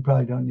 You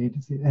probably don't need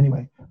to see it.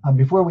 Anyway,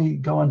 before we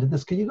go on to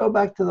this, can you go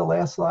back to the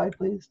last slide,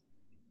 please?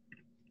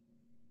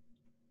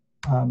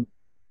 Or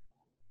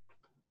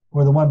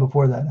the one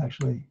before that,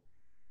 actually.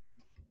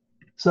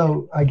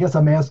 So I guess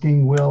I'm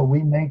asking, will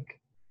we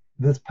make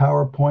this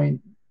PowerPoint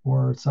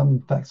or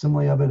some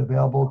facsimile of it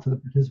available to the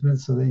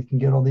participants so they can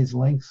get all these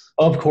links?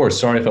 Of course.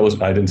 Sorry if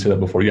I didn't say that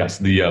before. Yes,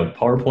 the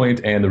PowerPoint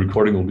and the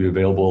recording will be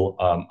available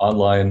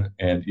online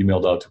and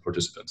emailed out to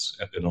participants.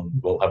 And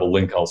we'll have a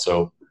link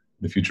also in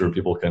the future.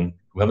 People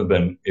who haven't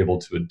been able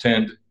to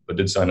attend but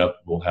did sign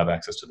up will have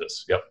access to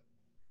this. Yep.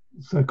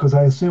 So, because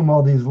I assume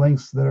all these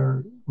links that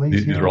are links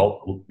These here. are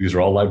all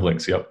live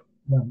links. Yep.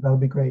 Yeah, that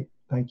would be great.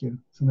 Thank you.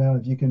 So now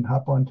if you can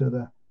hop onto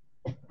the,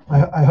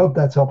 I hope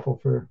that's helpful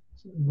for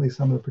at least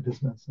some of the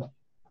participants.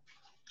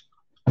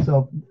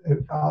 So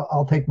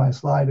I'll take my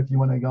slide if you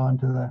want to go on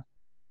to the,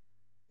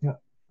 yeah.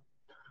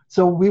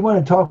 So we want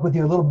to talk with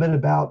you a little bit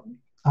about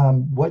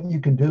what you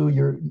can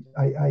do.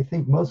 I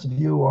think most of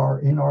you are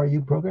in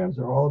REU programs,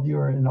 or all of you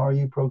are in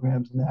REU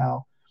programs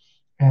now.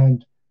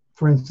 And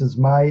for instance,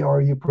 my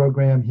REU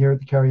program here at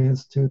the Carey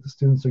Institute, the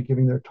students are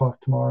giving their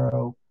talk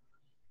tomorrow.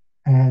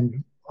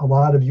 And a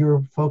lot of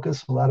your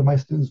focus, a lot of my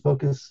students'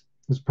 focus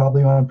is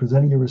probably on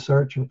presenting your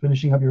research or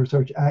finishing up your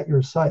research at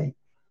your site.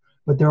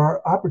 But there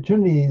are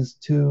opportunities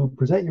to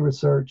present your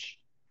research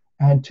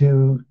and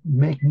to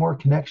make more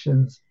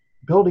connections,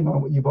 building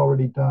on what you've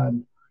already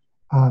done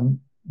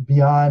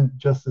beyond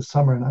just the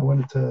summer. And I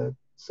wanted to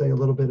say a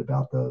little bit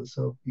about those.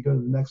 So if you go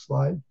to the next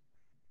slide.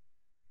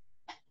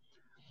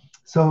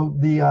 So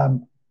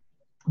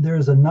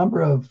there's a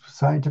number of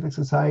scientific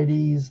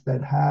societies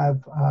that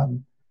have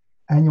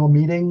annual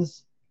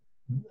meetings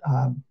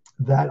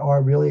that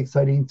are really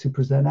exciting to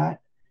present at.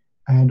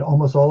 And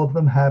almost all of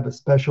them have a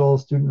special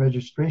student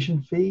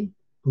registration fee.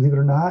 Believe it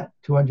or not,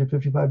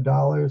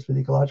 $255 for the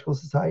Ecological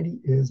Society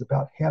is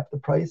about half the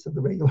price of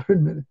the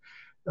regular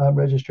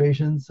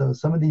registration. So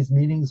some of these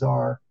meetings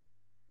are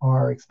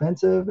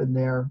expensive, and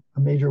they're a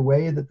major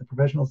way that the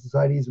professional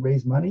societies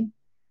raise money,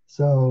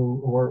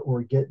 so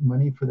or get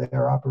money for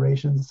their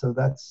operations. So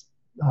that's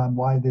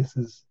why this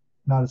is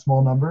not a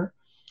small number.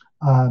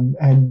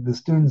 And the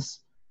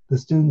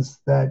students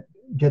that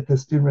get the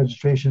student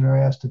registration are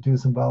asked to do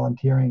some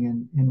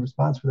volunteering in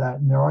response for that.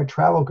 And there are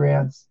travel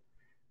grants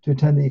to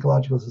attend the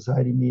Ecological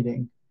Society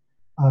meeting.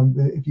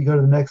 If you go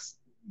to the next,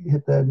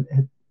 hit the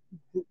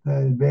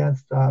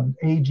advanced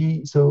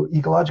AG. So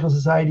Ecological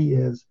Society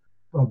is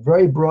a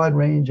very broad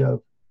range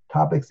of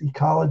topics.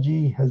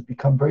 Ecology has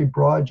become very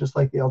broad, just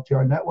like the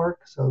LTER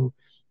network. So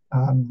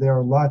there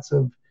are lots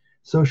of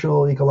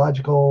social,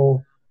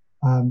 ecological,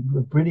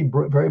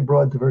 very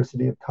broad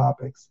diversity of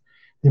topics.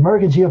 The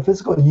American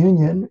Geophysical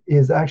Union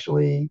is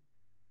actually,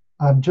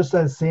 just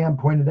as Sam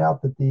pointed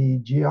out, that the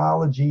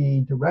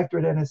geology director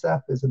at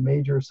NSF is a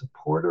major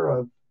supporter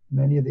of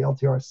many of the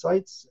LTR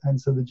sites.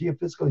 And so the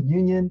Geophysical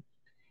Union,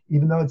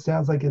 even though it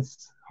sounds like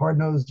it's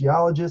hard-nosed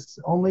geologists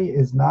only,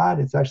 is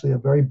not. It's actually a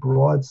very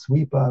broad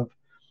sweep of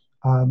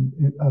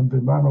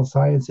environmental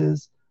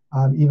sciences.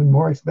 Even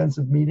more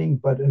expensive meeting,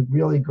 but a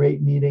really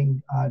great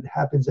meeting. It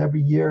happens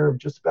every year,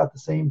 just about the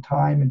same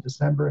time in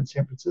December in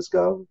San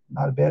Francisco.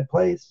 Not a bad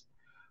place.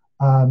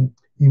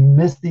 You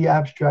missed the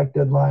abstract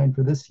deadline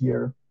for this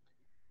year,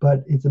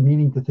 but it's a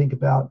meeting to think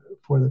about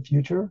for the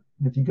future.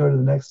 If you go to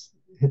the next,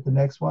 hit the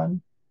next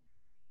one,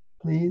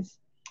 please.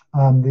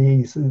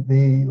 The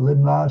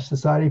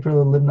Society for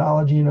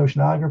Limnology and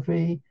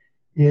Oceanography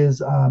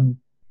is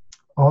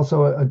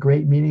also a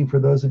great meeting for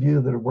those of you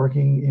that are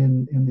working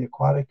in the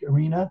aquatic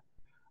arena.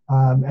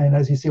 And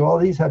as you see, all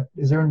these have,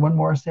 is there one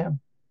more, Sam?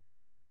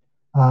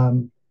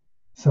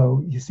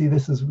 So you see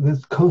this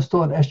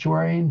coastal and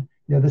estuarine.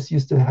 Yeah, this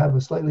used to have a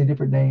slightly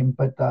different name,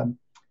 but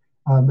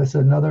this is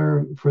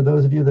another, for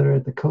those of you that are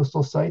at the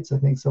coastal sites, I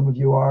think some of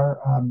you are,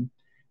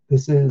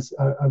 this is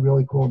a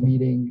really cool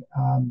meeting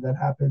that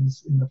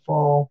happens in the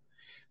fall.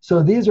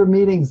 So these are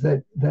meetings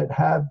that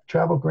have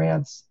travel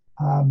grants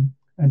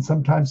and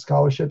sometimes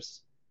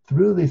scholarships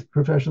through these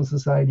professional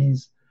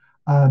societies.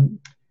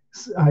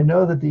 I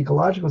know that the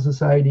Ecological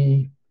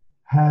Society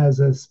has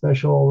a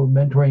special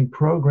mentoring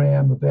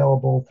program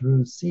available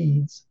through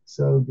SEEDS.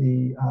 So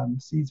the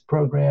SEEDS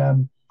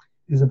program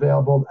is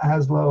available.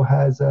 ASLO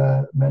has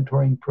a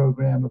mentoring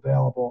program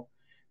available.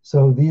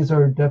 So these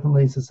are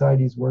definitely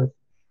societies worth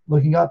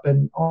looking up,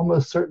 and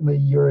almost certainly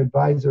your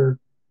advisor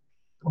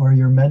or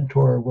your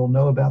mentor will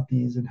know about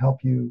these and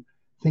help you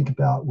think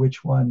about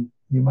which one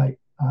you might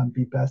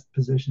be best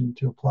positioned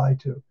to apply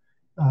to.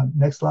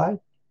 Next slide.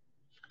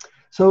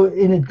 So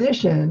in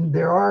addition,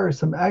 there are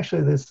some,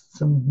 actually there's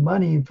some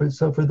money for,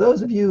 so for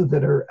those of you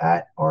that are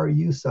at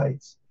REU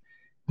sites,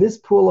 this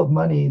pool of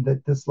money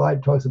that this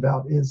slide talks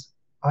about is,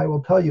 I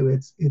will tell you,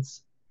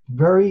 it's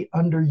very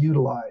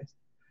underutilized.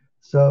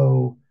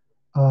 So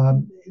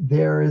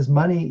there is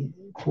money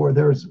for,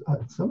 there's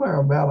somewhere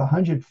about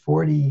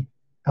 140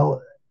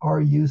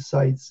 REU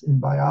sites in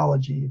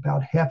biology,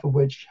 about half of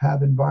which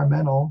have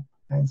environmental,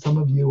 and some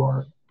of you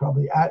are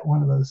probably at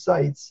one of those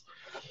sites.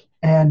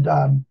 And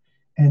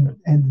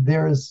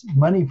there's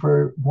money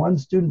for one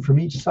student from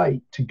each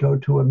site to go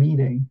to a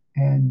meeting.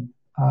 And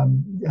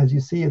as you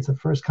see, it's a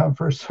first come,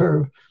 first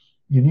serve.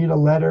 You need a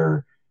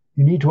letter,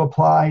 you need to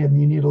apply, and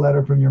you need a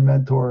letter from your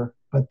mentor.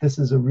 But this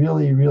is a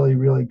really, really,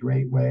 really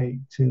great way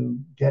to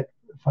get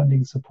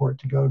funding support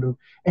to go to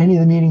any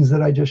of the meetings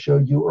that I just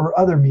showed you, or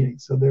other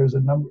meetings. So there's a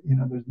number,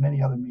 there's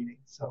many other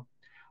meetings. So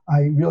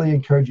I really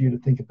encourage you to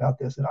think about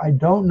this. And I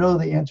don't know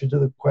the answer to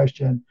the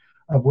question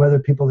of whether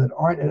people that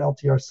aren't at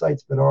LTR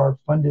sites but are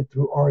funded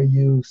through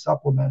REU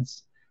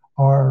supplements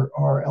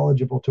are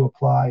eligible to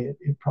apply.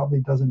 It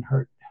probably doesn't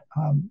hurt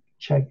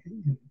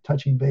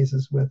touching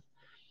bases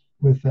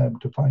with them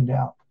to find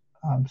out.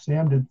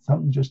 Sam, did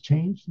something just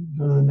change?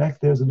 Go to the next.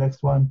 There's the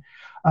next one.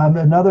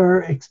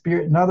 Another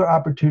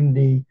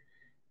opportunity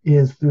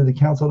is through the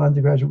Council on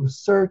Undergraduate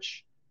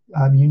Research.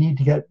 You need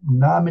to get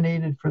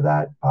nominated for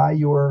that by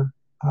your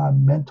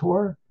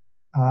mentor.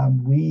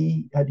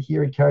 We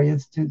here at Carey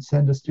Institute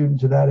send a student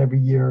to that every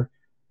year.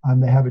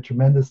 They have a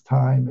tremendous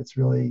time. It's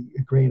really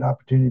a great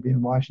opportunity to be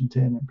in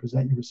Washington and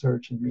present your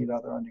research and meet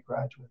other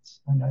undergraduates.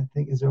 And I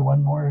think, is there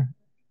one more?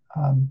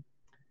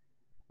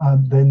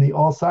 Then the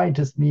All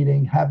Scientists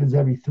meeting happens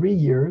every 3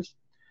 years.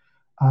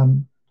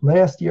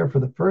 Last year, for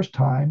the first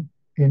time,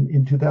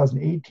 in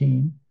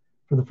 2018,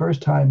 for the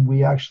first time,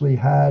 we actually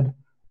had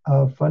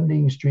a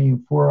funding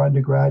stream for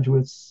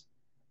undergraduates,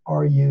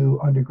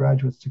 REU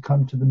undergraduates, to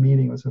come to the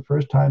meeting. It was the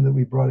first time that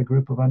we brought a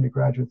group of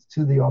undergraduates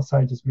to the All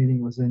Scientists meeting.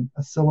 It was in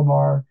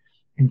Asilomar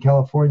in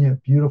California,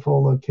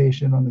 beautiful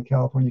location on the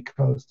California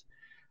coast.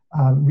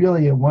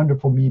 Really a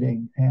wonderful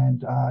meeting,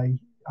 and I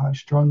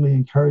strongly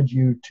encourage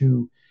you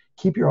to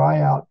keep your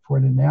eye out for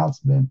an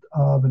announcement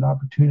of an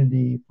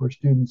opportunity for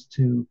students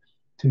to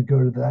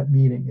go to that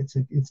meeting.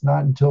 It's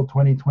not until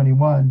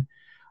 2021.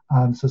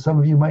 So some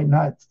of you might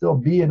not still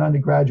be an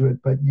undergraduate,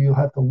 but you'll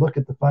have to look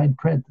at the fine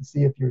print to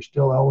see if you're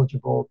still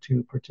eligible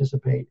to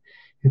participate.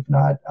 If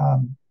not,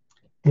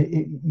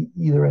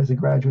 either as a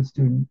graduate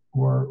student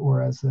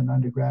or as an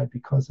undergrad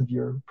because of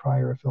your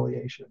prior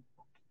affiliation.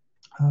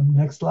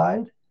 Next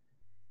slide.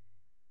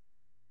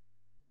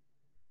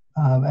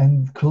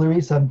 And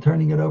Clarice, I'm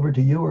turning it over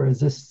to you, or is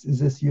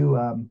this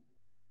you,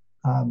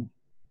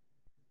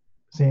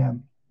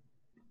 Sam?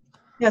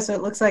 Yeah, so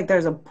it looks like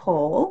there's a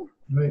poll.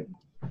 Right.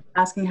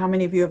 Asking how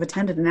many of you have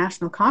attended a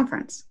national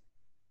conference.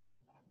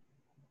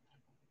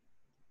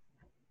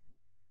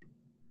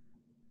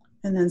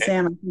 And then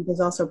Sam, I think,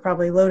 is also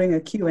probably loading a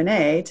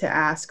Q&A to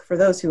ask for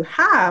those who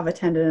have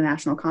attended a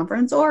national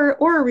conference or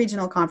a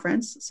regional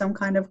conference, some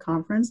kind of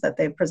conference that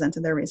they've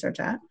presented their research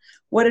at.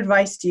 What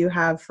advice do you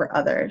have for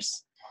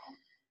others?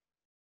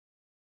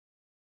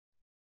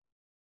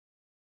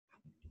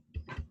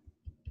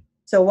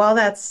 So while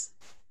that's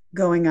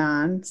going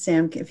on,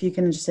 Sam, if you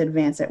can just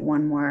advance it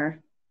one more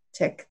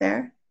tick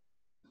there.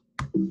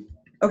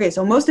 Okay,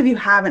 so most of you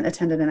haven't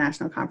attended a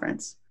national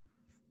conference,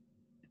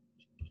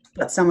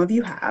 but some of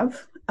you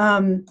have.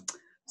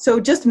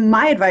 So just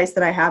my advice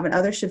that I have, and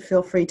others should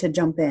feel free to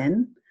jump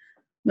in.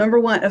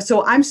 Number one,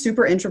 so I'm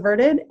super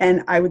introverted,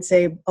 and I would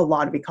say a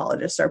lot of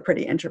ecologists are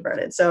pretty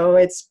introverted. So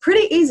it's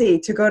pretty easy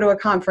to go to a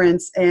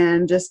conference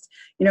and just,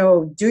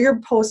 do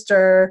your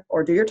poster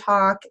or do your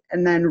talk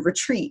and then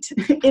retreat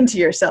into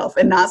yourself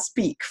and not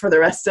speak for the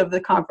rest of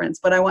the conference.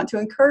 But I want to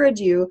encourage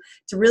you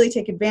to really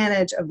take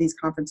advantage of these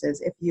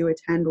conferences if you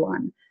attend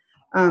one.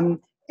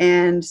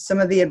 And some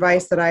of the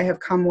advice that I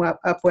have come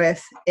up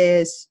with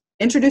is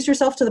introduce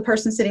yourself to the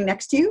person sitting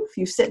next to you. If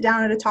you sit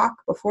down at a talk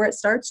before it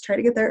starts, try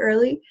to get there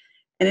early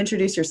and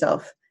introduce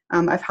yourself.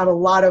 I've had a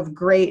lot of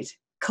great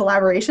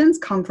collaborations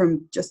come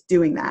from just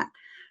doing that.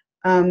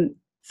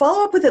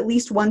 Follow up with at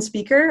least one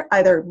speaker,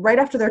 either right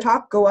after their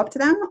talk, go up to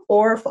them,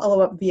 or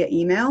follow up via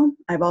email.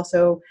 I've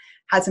also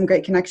had some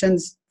great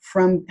connections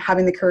from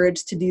having the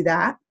courage to do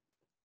that.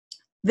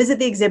 Visit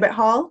the exhibit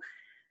hall.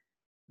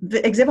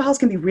 The exhibit halls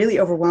can be really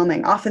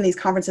overwhelming. Often these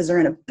conferences are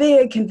in a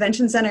big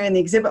convention center, and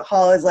the exhibit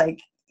hall is like,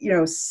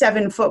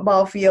 7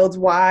 football fields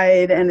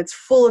wide, and it's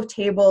full of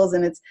tables,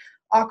 and it's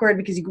awkward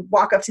because you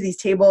walk up to these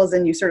tables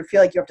and you sort of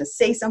feel like you have to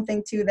say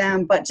something to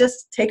them. But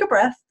just take a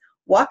breath,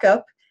 walk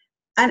up,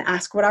 and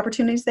ask what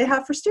opportunities they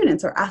have for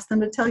students, or ask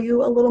them to tell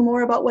you a little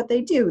more about what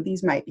they do.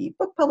 These might be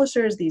book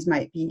publishers, these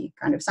might be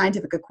kind of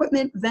scientific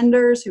equipment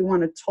vendors who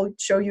want to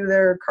show you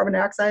their carbon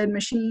dioxide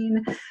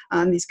machine.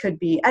 These could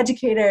be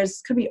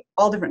educators, could be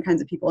all different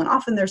kinds of people. And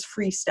often there's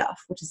free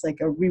stuff, which is like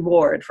a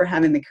reward for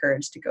having the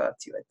courage to go up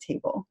to a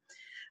table.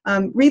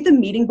 Read the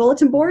meeting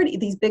bulletin board.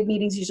 These big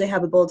meetings usually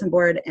have a bulletin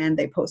board and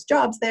they post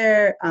jobs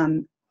there.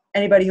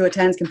 Anybody who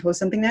attends can post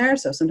something there.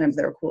 So sometimes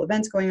there are cool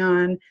events going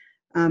on.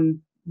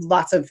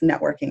 Lots of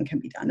networking can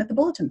be done at the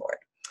bulletin board.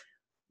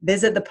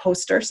 Visit the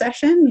poster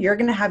session. You're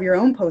going to have your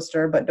own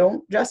poster, but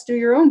don't just do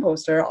your own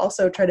poster.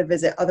 Also try to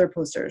visit other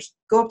posters.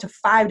 Go up to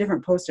 5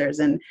 different posters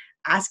and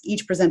ask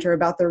each presenter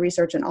about their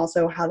research and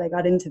also how they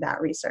got into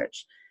that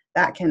research.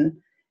 That can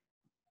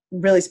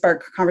really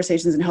spark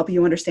conversations and help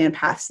you understand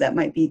paths that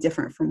might be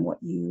different from what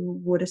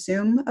you would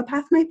assume a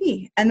path might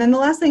be. And then the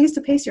last thing is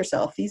to pace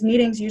yourself. These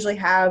meetings usually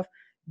have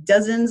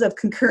dozens of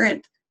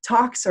concurrent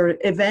talks or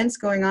events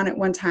going on at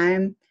one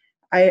time.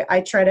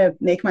 I try to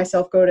make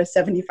myself go to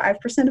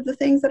 75% of the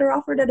things that are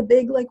offered at a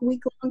big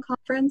week-long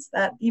conference.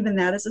 Even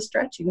that is a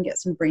stretch. You can get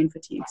some brain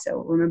fatigue. So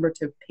remember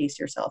to pace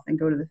yourself and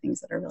go to the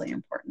things that are really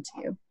important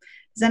to you.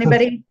 Does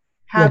anybody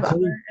have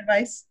other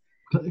advice?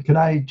 Can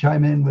I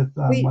chime in with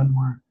one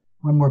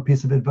more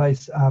piece of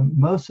advice?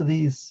 Most of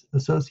these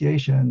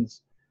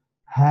associations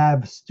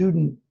have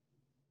student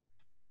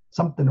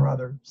something or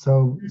other.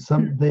 So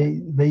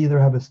they either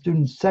have a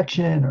student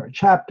section or a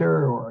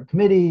chapter or a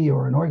committee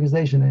or an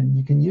organization, and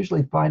you can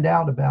usually find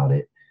out about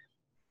it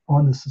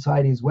on the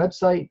society's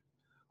website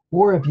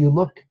Or if you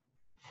look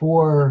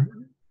for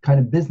kind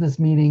of business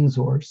meetings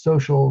or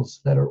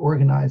socials that are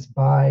organized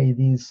by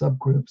these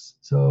subgroups.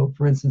 So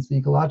for instance, the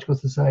Ecological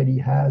Society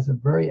has a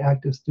very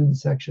active student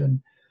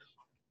section.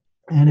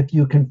 And if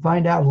you can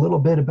find out a little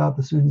bit about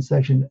the student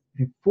section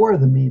before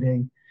the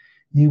meeting,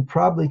 you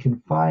probably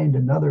can find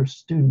another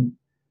student,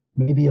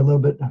 maybe a little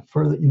bit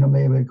further,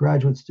 maybe a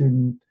graduate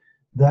student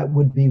that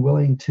would be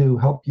willing to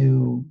help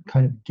you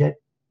kind of get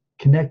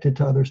connected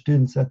to other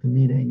students at the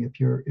meeting. If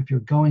you're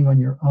going on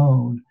your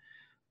own,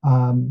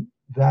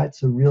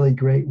 that's a really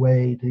great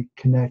way to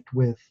connect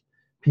with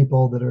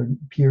people that are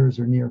peers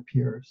or near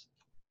peers.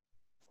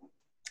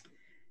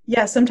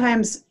 Yeah,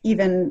 sometimes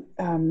even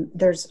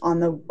there's on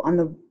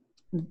the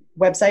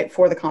website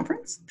for the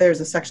conference, there's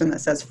a section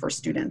that says for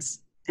students.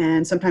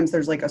 And sometimes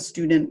there's like a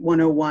student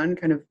 101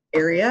 kind of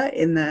area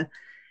in the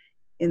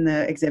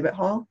exhibit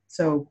hall.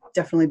 So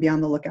definitely be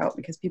on the lookout,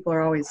 because people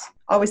are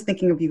always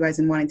thinking of you guys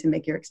and wanting to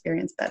make your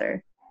experience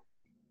better.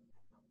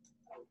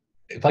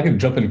 If I could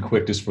jump in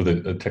quick just for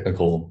the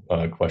technical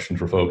question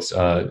for folks.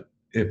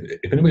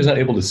 If anybody's not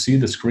able to see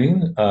the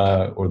screen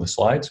or the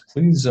slides,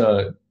 please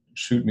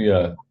shoot me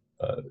a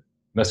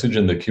message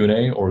in the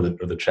Q&A or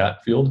the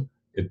chat field.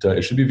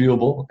 It should be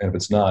viewable, and if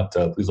it's not,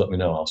 please let me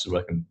know. I'll see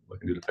what I can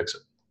do to fix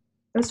it.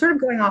 It was sort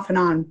of going off and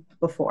on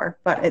before,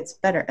 but it's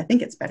better. I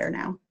think it's better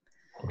now.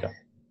 Okay.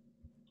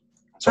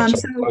 Sorry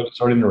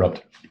to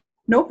interrupt.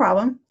 No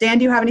problem. Dan,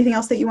 do you have anything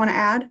else that you want to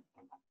add?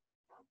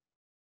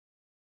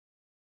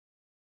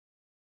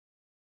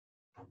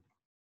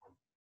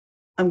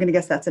 I'm going to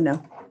guess that's a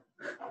no.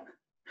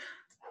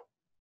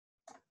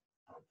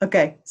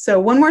 Okay, so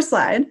one more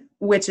slide,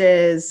 which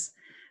is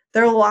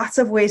there are lots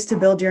of ways to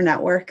build your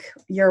network.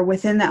 You're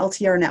within the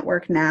LTER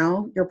network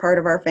now. You're part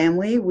of our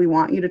family. We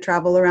want you to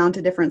travel around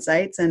to different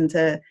sites and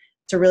to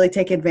really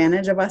take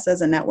advantage of us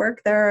as a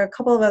network. There are a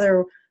couple of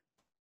other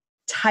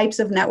types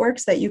of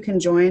networks that you can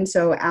join.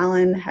 So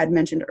Alan had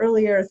mentioned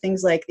earlier,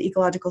 things like the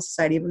Ecological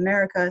Society of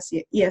America,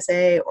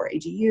 ESA, or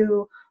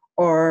AGU,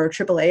 or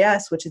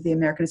AAAS, which is the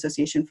American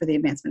Association for the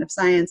Advancement of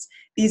Science.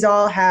 These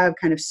all have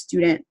kind of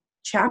student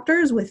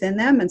chapters within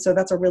them. And so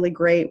that's a really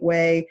great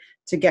way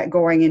to get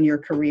going in your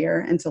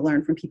career and to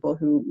learn from people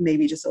who may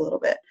be just a little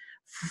bit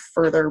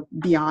further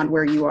beyond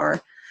where you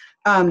are.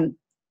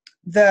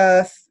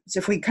 So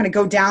if we kind of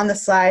go down the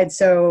slide,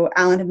 so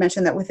Alan had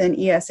mentioned that within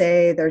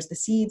ESA, there's the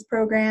SEEDS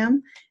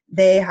program.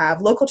 They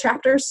have local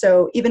chapters.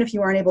 So even if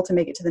you aren't able to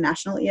make it to the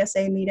national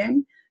ESA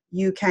meeting,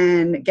 you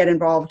can get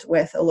involved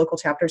with a local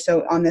chapter.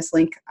 So on this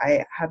link,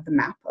 I have the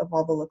map of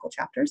all the local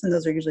chapters, and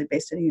those are usually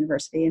based at a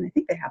university, and I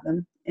think they have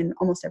them in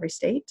almost every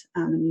state,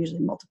 and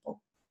usually multiple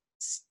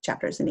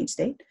chapters in each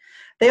state.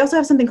 They also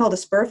have something called a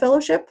SPUR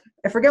Fellowship.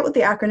 I forget what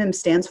the acronym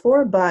stands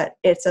for, but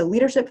it's a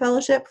leadership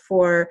fellowship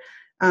for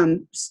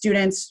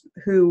students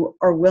who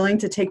are willing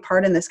to take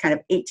part in this kind of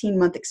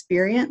 18-month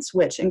experience,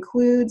 which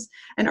includes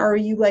an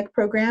REU-like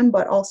program,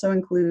 but also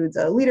includes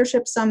a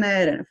leadership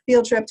summit and a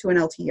field trip to an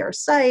LTER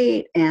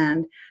site,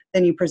 and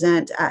then you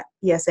present at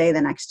ESA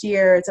the next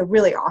year. It's a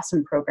really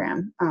awesome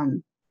program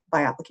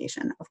by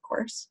application, of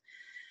course.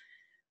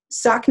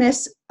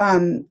 SOCNIS,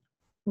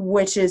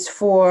 which is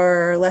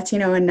for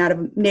Latino and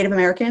Native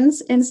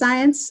Americans in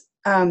science,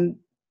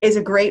 is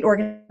a great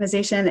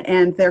organization,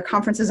 and their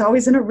conference is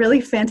always in a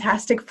really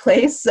fantastic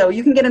place. So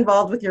you can get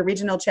involved with your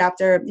regional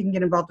chapter, you can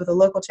get involved with a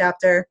local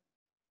chapter.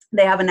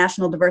 They have a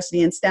National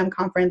Diversity in STEM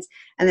conference,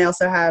 and they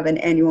also have an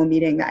annual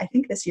meeting that I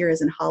think this year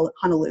is in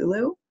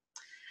Honolulu.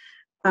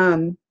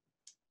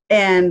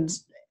 And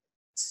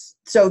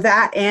so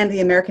that and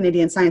the American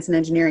Indian Science and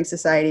Engineering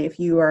Society, if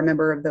you are a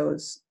member of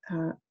those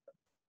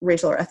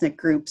racial or ethnic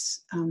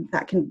groups,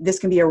 this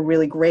can be a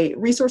really great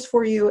resource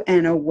for you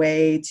and a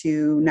way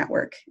to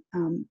network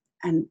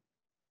and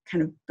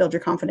kind of build your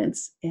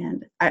confidence.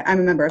 And I'm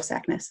a member of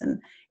SACNIS,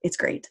 and it's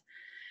great.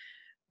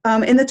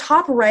 In the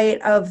top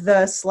right of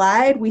the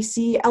slide, we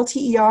see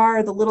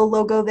LTER, the little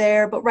logo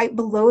there, but right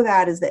below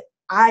that is the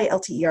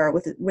ILTER,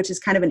 which is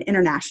kind of an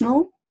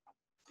international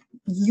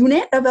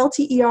unit of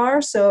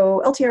LTER.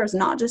 So LTER is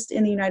not just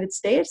in the United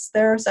States.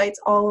 There are sites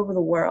all over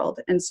the world.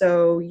 And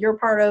so you're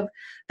part of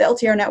the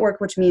LTER network,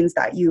 which means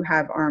that you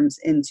have arms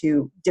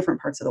into different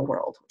parts of the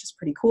world, which is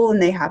pretty cool.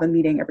 And they have a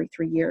meeting every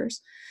 3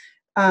 years.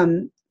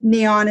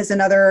 NEON is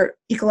another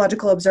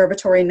ecological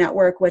observatory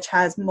network, which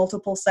has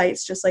multiple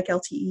sites, just like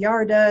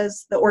LTER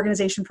does. The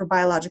Organization for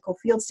Biological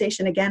Field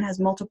Station, again, has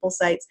multiple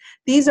sites.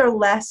 These are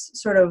less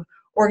sort of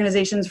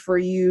organizations for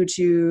you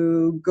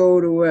to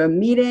go to a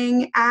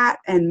meeting at,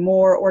 and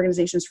more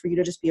organizations for you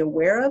to just be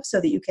aware of,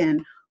 so that you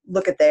can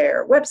look at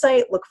their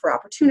website, look for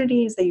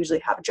opportunities. They usually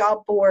have job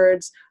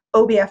boards.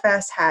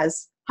 OBFS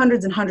has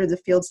hundreds and hundreds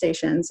of field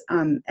stations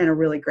and a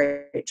really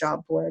great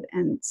job board.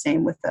 And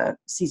same with the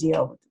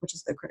CZO, which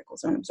is the Critical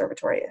Zone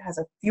Observatory. It has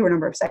a fewer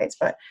number of sites,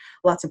 but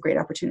lots of great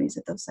opportunities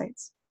at those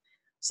sites.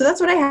 So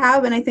that's what I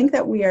have, and I think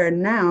that we are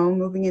now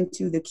moving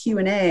into the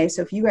Q&A.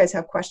 So if you guys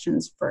have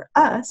questions for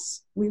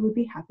us, we would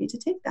be happy to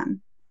take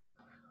them.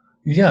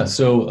 Yeah,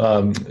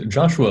 so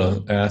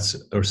Joshua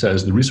asks or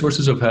says the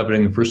resources of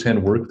having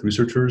firsthand work with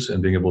researchers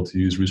and being able to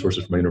use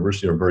resources from my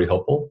university are very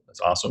helpful.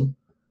 That's awesome.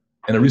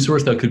 And a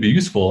resource that could be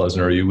useful as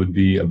an RU would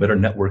be a better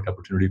network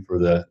opportunity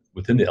for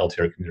within the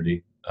LTR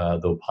community,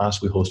 though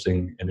possibly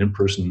hosting an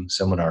in-person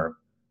seminar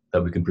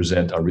that we can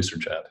present our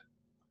research at.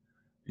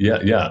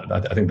 Yeah,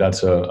 I think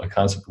that's a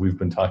concept we've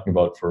been talking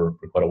about for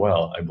quite a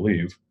while, I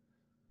believe.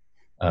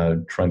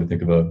 Trying to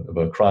think of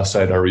a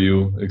cross-site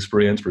REU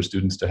experience for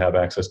students to have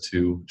access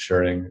to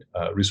sharing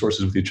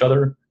resources with each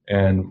other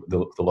and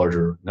the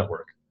larger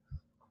network.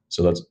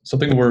 So that's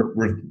something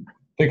we're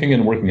thinking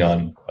and working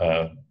on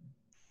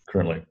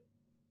currently.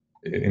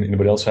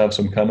 Anybody else have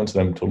some comments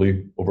that I'm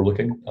totally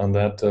overlooking on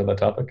that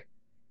topic?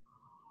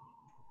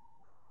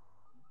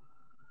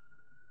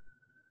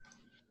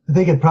 I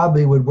think it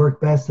probably would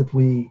work best if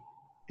we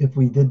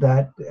did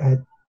that at,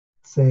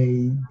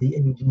 say, the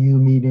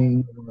AGU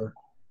meeting or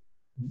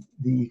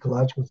the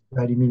Ecological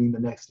Society meeting the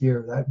next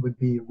year. That would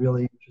be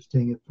really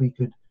interesting if we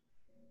could,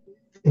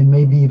 and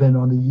maybe even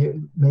on the year,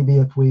 maybe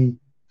if we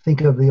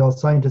think of the All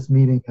Scientists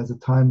meeting as a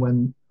time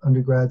when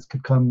undergrads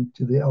could come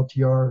to the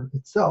LTR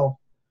itself,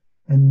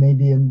 and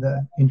maybe in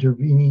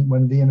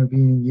one of the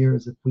intervening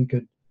years, if we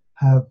could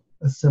have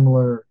a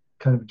similar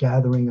kind of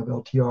gathering of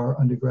LTR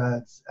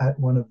undergrads at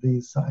one of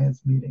these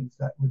science meetings,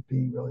 that would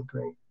be really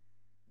great.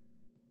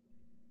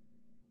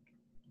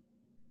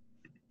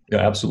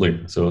 Yeah,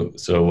 absolutely. So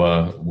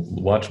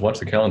watch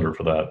the calendar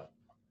for that.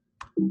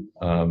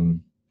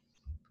 And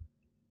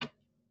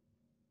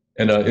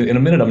in a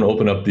minute, I'm going to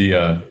open up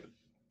the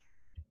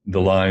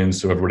lines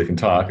so everybody can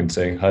talk and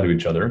say hi to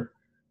each other.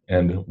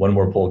 And one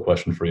more poll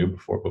question for you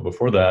but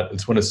before that, I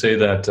just want to say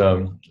that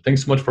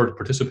thanks so much for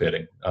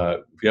participating.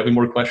 If you have any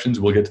more questions,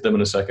 we'll get to them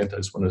in a second. I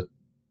just want to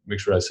make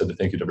sure I said a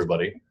thank you to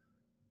everybody.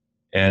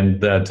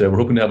 And that we're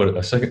hoping to have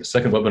a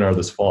second webinar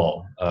this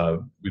fall.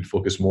 We'd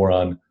focus more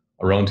on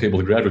a roundtable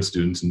of graduate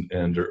students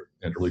and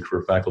early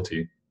career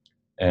faculty,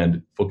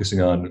 and focusing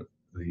on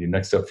the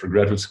next step for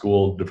graduate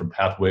school, different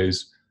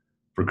pathways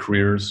for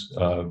careers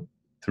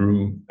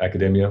through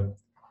academia.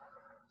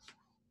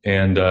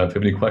 And if you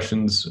have any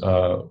questions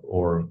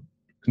or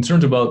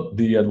concerns about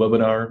the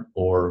webinar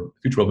or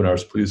future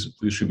webinars, please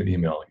shoot me an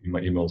email.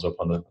 My email is up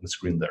on the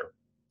screen there.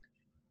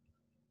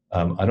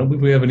 I don't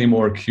believe we have any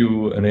more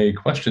Q&A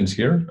questions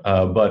here,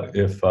 but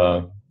if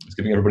just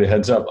giving everybody a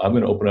heads up, I'm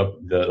going to open up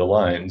the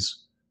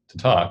lines to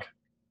talk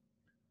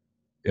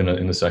in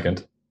a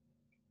second.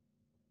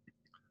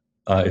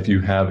 If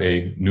you have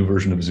a new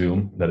version of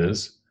Zoom, that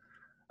is.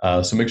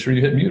 So make sure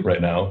you hit mute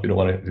right now if you don't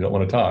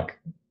want to talk.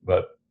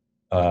 But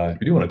if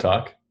you do want to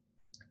talk,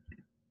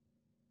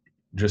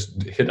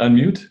 just hit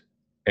unmute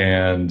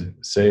and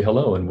say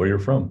hello and where you're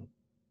from.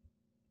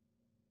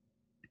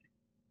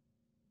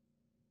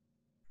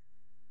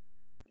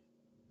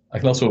 I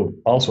can also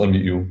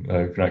unmute you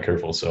if you're not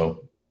careful.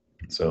 So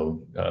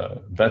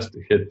best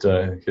hit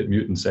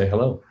mute and say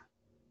hello.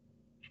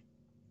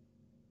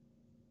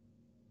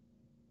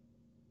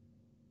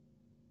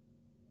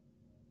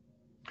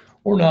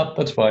 Or not,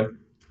 that's fine.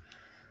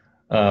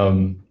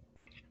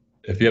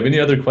 If you have any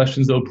other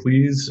questions, though,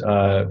 please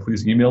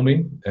email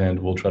me, and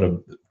we'll try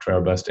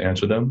our best to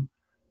answer them.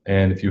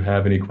 And if you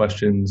have any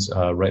questions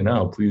right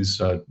now, please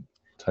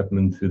type them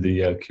into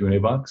the Q&A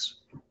box.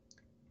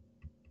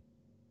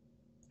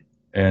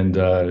 And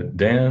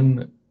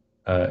Dan,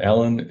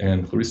 Alan,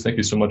 and Clarice, thank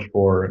you so much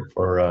for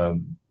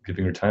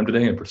giving your time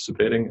today and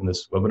participating in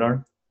this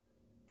webinar.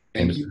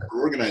 Thank you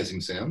for organizing,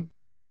 Sam.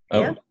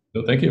 Oh, Yeah.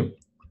 no, thank you.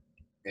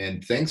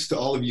 And thanks to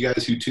all of you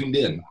guys who tuned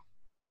in.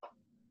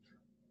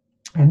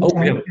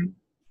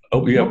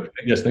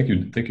 Yes, thank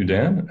you,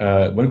 Dan.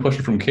 One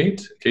question from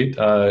Kate. Kate,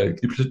 can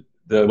you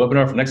the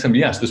webinar for next time?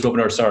 Yes, this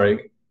webinar,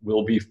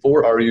 will be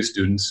for REU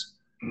students,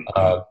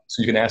 so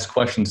you can ask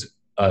questions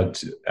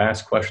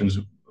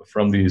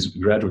from these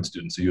graduate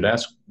students. So you'd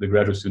ask the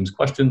graduate students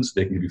questions,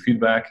 they can give you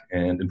feedback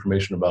and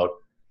information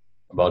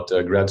about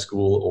grad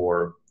school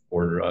or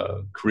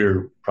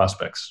career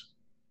prospects.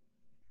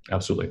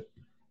 Absolutely.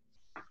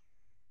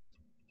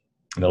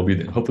 And that'll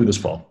be hopefully this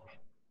fall.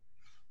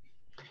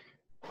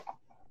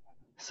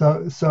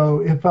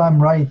 So if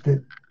I'm right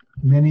that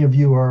many of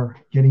you are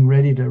getting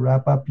ready to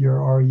wrap up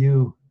your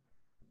RU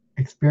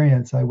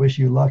experience, I wish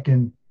you luck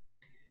in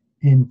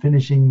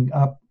finishing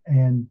up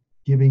and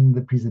giving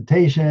the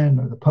presentation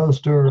or the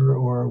poster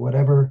or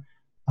whatever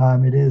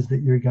it is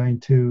that you're going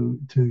to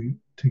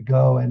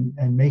go,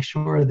 and make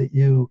sure that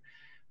you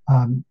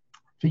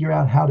figure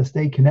out how to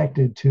stay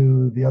connected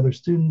to the other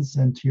students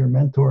and to your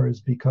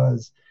mentors,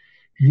 because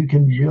you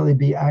can really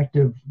be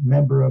active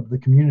member of the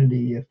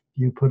community if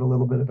you put a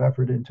little bit of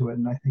effort into it.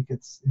 And I think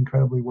it's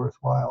incredibly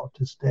worthwhile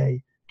to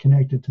stay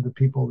connected to the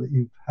people that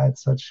you've had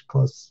such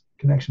close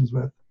connections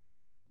with.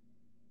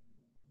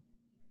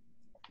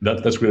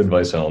 That's good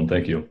advice, Alan.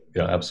 Thank you.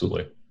 Yeah,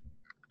 absolutely.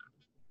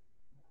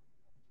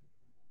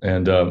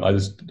 And I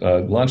just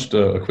launched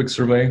a quick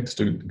survey, just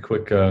a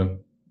quick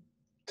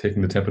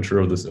taking the temperature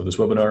of this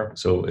webinar.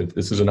 So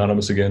this is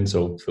anonymous again,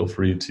 so feel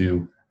free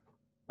to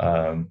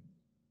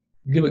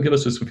give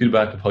us some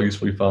feedback of how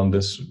useful you found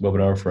this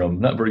webinar, from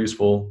not very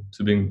useful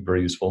to being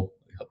very useful.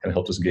 It kind of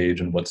helped us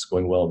gauge on what's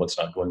going well, what's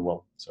not going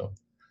well. So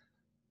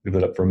leave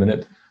that up for a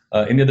minute.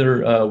 Any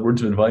other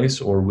words of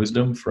advice or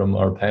wisdom from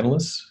our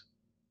panelists?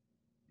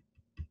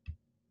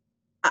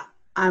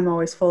 I'm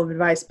always full of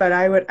advice, but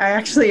I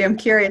actually am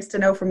curious to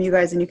know from you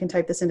guys, and you can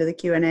type this into the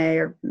Q&A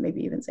or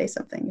maybe even say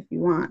something if you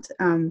want.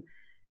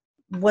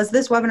 Was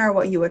this webinar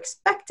what you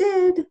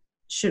expected?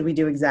 Should we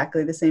do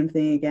exactly the same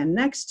thing again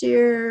next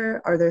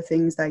year? Are there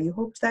things that you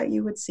hoped that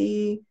you would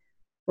see?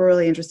 We're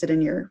really interested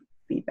in your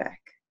feedback.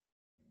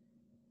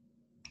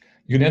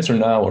 You can answer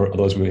now, or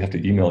otherwise we have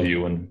to email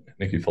you and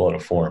make you fill out a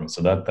form.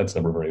 So that's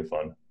never very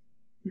fun.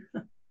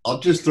 I'll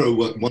just throw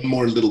one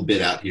more little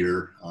bit out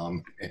here.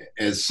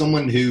 As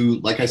someone who,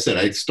 like I said,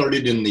 I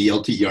started in the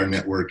LTER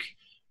network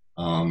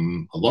a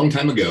long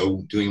time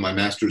ago doing my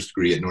master's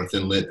degree at North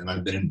Inlet, and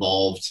I've been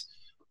involved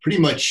pretty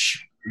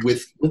much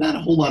without a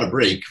whole lot of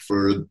break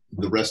for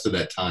the rest of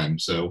that time.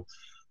 So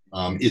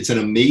it's an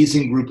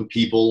amazing group of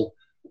people.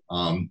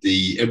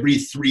 Every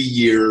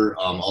 3-year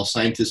All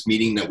Scientists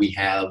meeting that we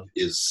have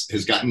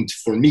has gotten,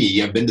 for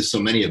me, I've been to so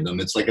many of them,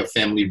 it's like a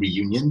family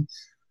reunion.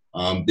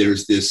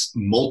 There's this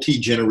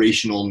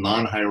multi-generational,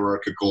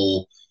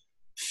 non-hierarchical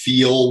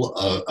feel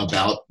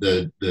about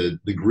the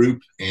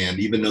group, and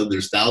even though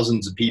there's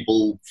thousands of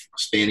people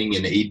spanning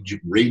in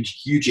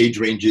huge age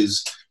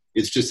ranges,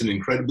 it's just an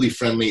incredibly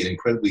friendly and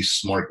incredibly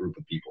smart group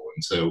of people.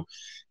 And so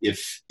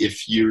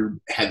if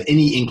you have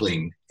any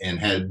inkling and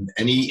had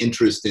any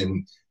interest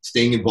in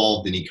staying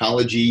involved in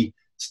ecology,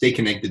 stay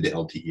connected to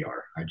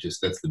LTER.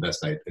 That's the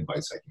best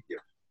advice I can give.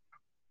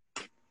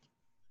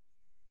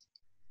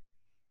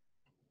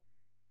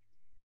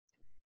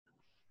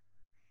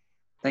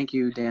 Thank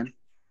you, Dan.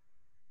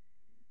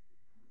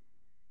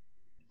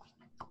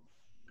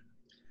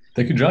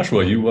 Thank you,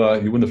 Joshua. You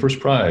win the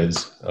first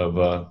prize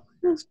of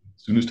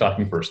students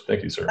talking first.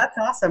 Thank you, sir. That's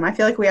awesome. I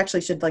feel like we actually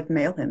should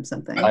mail him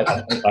something.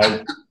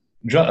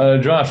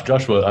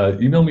 Joshua,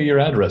 email me your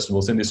address and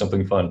we'll send you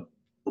something fun.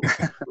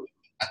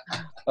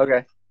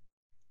 Okay.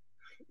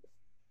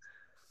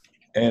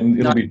 And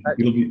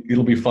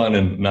it'll be fun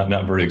and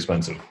not very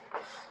expensive.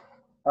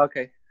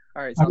 Okay.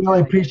 All right. I really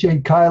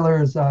appreciate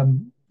Kyler's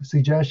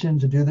suggestion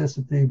to do this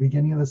at the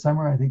beginning of the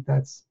summer. I think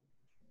that's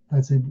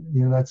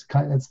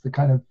the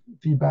kind of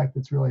feedback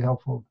that's really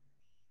helpful.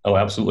 Oh,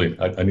 absolutely.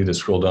 I need to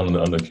scroll down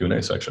on the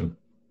Q&A section.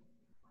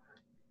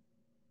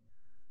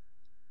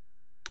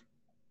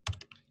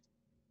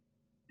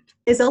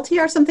 Is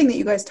LTR something that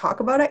you guys talk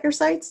about at your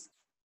sites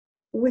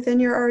within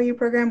your REU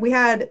program? We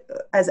had,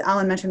 as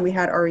Alan mentioned, we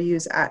had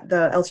REUs at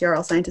the LTR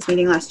All Scientists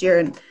meeting last year,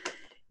 and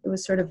it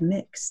was sort of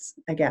mixed,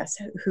 I guess,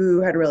 who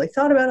had really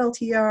thought about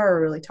LTR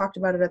or really talked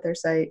about it at their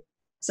site.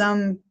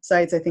 Some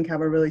sites, I think,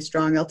 have a really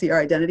strong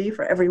LTR identity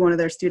for every one of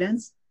their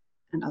students,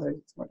 and others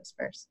it's more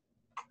dispersed.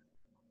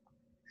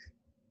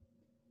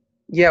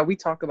 Yeah, we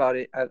talk about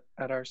it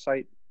at our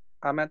site.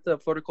 I'm at the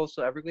Florida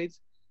Coastal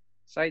Everglades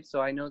site, so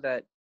I know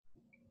that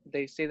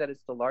they say that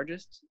it's the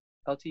largest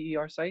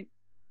LTER site.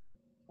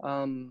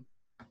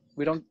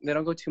 They don't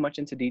go too much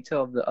into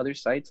detail of the other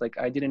sites. Like,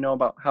 I didn't know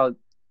about how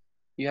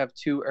you have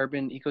 2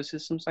 urban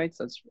ecosystem sites.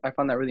 I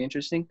found that really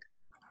interesting.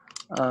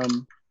 But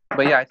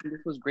yeah, I think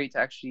this was great to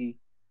actually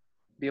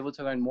be able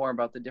to learn more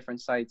about the different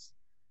sites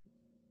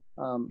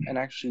and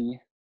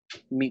actually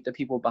meet the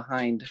people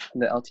behind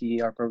the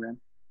LTER program.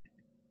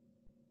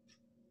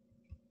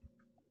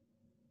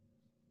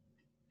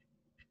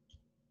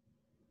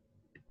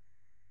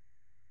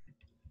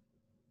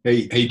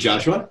 Hey,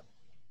 Joshua.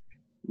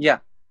 Yeah.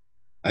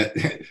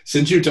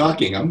 Since you're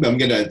talking, I'm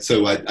gonna.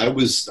 So I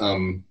was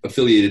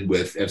affiliated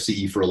with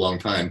FCE for a long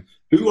time.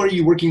 Who are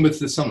you working with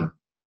this summer?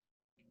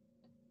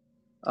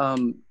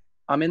 I'm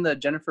in the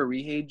Jennifer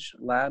Rehage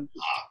lab.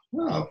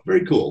 Oh,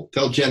 very cool.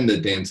 Tell Jen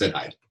that Dan said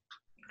hi.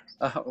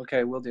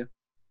 Okay, will do.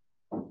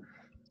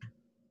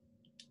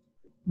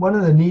 One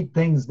of the neat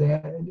things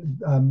that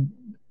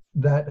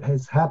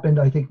has happened,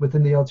 I think,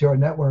 within the LTR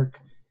network,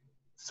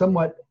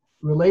 somewhat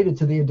related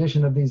to the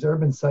addition of these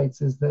urban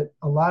sites, is that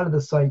a lot of the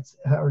sites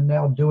are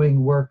now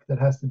doing work that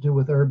has to do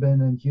with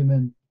urban and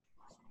human.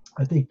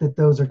 I think that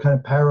those are kind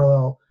of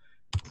parallel.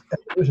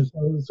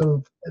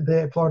 So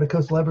the Florida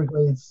Coastal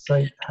Everglades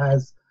site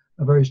has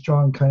a very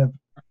strong kind of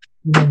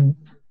human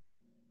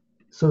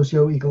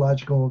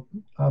socio-ecological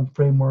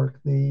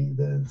framework.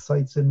 The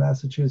sites in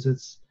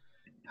Massachusetts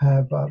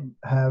have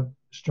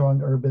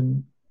strong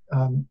urban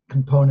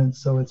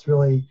components. So it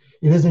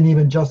isn't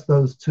even just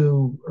those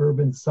 2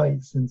 urban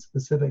sites in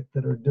specific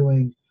that are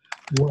doing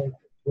work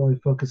really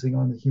focusing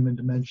on the human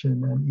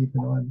dimension and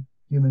even on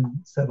human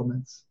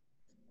settlements.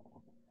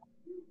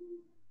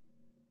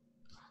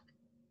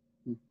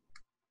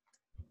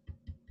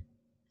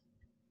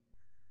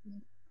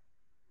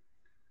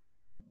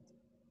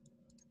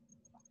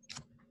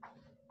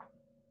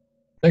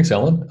 Thanks,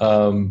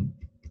 Alan.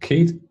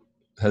 Kate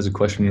has a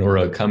question or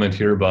a comment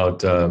here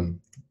about it'd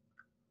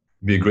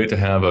be great to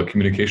have a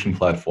communication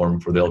platform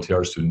for the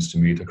LTR students to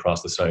meet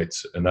across the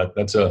sites. And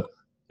that's a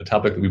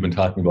topic that we've been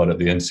talking about at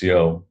the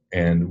NCO.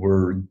 And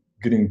we're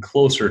getting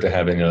closer to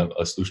having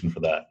a solution for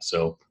that.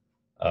 So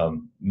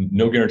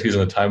no guarantees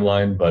on the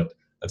timeline, but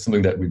that's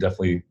something that we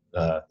definitely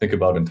think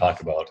about and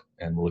talk about,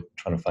 and we're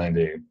trying to find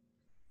a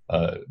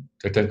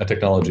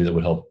technology that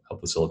would help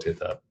facilitate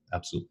that.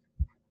 Absolutely.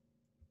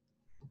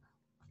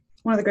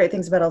 One of the great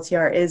things about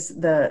LTR is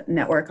the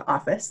network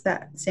office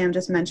that Sam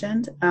just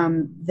mentioned.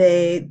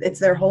 It's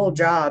their whole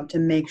job to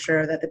make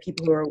sure that the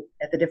people who are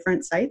at the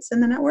different sites in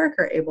the network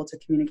are able to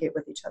communicate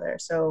with each other.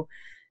 So,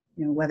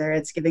 whether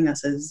it's giving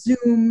us a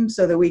Zoom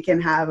so that we can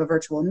have a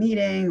virtual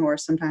meeting, or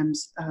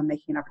sometimes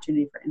making an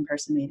opportunity for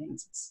in-person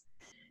meetings.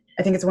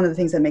 I think it's one of the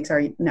things that makes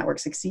our network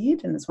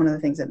succeed, and it's one of the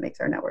things that makes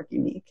our network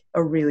unique,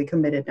 a really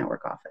committed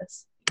network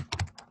office.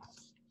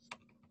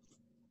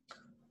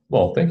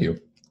 Well, thank you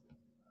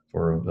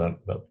for that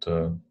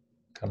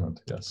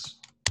comment. Yes.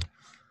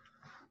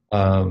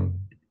 All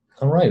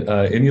right.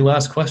 Any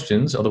last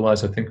questions?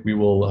 Otherwise, I think we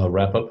will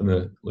wrap up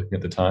looking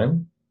at the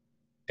time.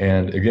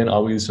 And again,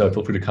 always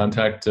feel free to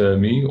contact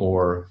me,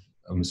 or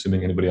I'm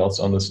assuming anybody else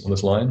on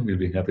this line. We'd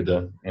be happy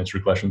to answer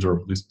your questions, or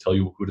at least tell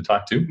you who to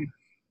talk to.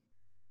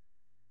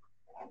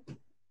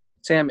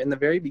 Sam, in the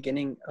very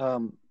beginning,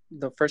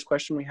 the first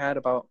question we had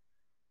about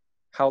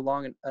how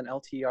long an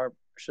LTER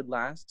should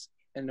last,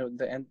 and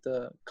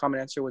the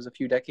common answer was a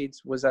few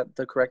decades. Was that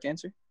the correct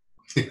answer?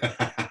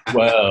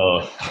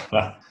 Well,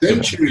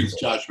 centuries,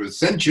 Joshua,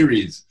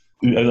 centuries.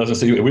 I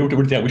was going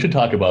to say, we should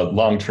talk about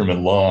long-term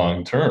and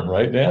long-term,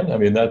 right, Dan? I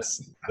mean,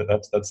 that's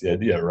the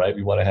idea, right?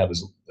 We want to have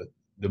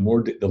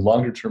the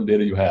longer-term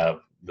data you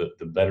have,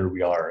 the better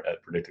we are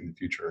at predicting the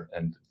future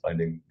and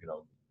finding,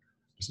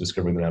 just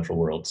discovering the natural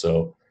world.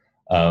 So,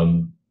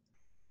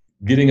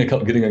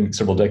 getting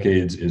several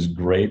decades is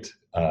great.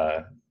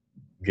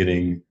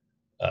 Getting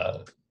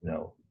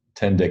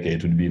 10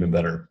 decades would be even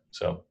better.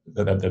 So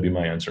that'd be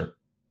my answer.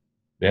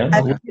 Dan,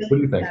 what do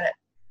you think?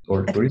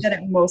 I think that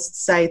at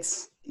most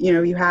sites,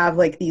 you have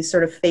like these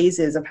sort of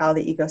phases of how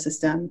the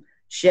ecosystem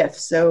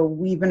shifts. So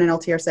we've been an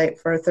LTR site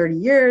for 30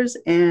 years,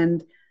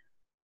 and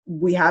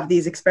we have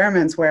these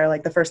experiments where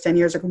like the first 10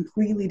 years are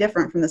completely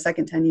different from the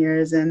second 10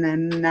 years. And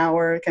then now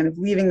we're kind of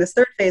leaving this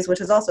third phase, which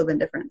has also been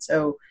different.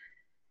 So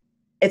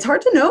it's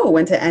hard to know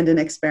when to end an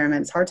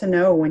experiment. It's hard to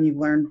know when you've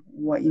learned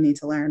what you need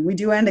to learn. We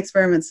do end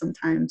experiments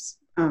sometimes,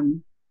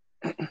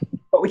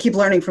 but we keep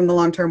learning from the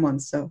long-term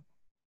ones. So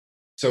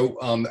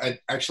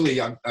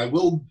I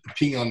will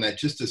ping on that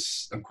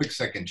just a quick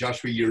second.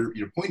 Joshua,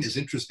 your point is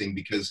interesting,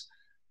 because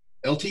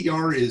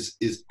LTER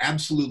is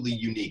absolutely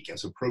unique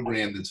as a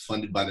program that's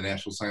funded by the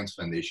National Science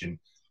Foundation.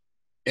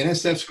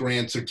 NSF's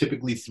grants are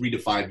typically 3 to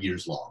 5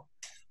 years long.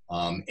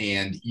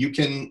 And you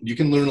can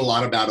learn a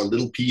lot about a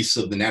little piece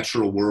of the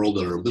natural world,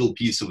 or a little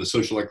piece of a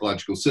social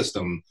ecological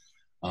system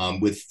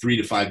with 3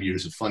 to 5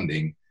 years of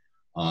funding.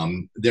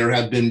 There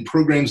have been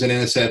programs at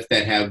NSF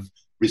that have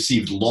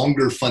received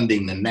longer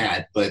funding than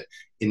that, but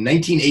in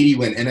 1980,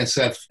 when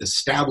NSF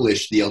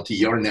established the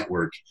LTER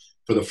network,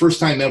 for the first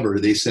time ever,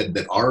 they said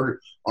that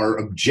our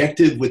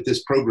objective with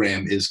this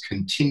program is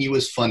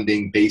continuous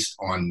funding based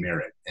on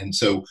merit. And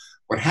so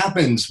what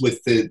happens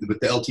with the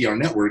LTER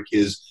network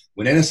is,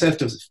 when NSF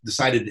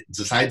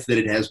decides that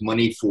it has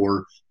money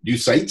for new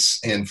sites,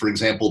 and for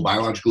example,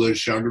 biological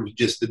oceanography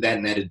just did that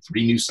and added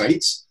 3 new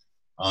sites.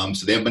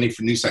 So they have money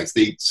for new sites.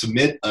 They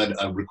submit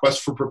a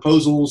request for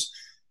proposals.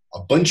 A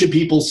bunch of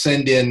people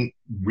send in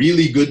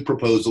really good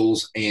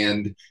proposals,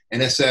 and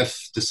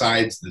NSF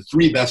decides the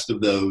 3 best of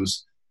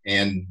those,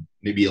 and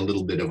maybe a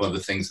little bit of other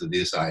things that they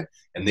decide,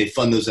 and they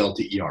fund those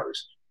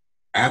LTERs.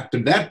 After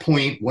that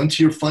point,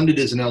 once you're funded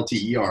as an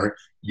LTER,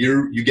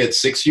 you get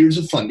 6 years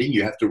of funding.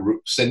 You have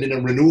to send in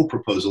a renewal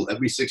proposal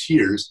every 6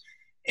 years.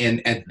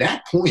 And at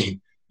that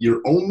point,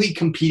 you're only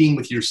competing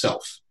with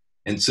yourself.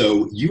 And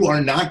so you are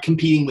not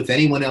competing with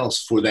anyone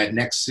else for that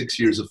next 6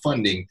 years of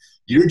funding.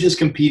 You're just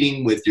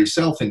competing with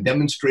yourself and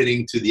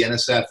demonstrating to the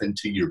NSF and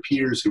to your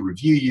peers who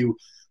review you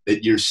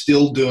that you're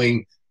still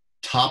doing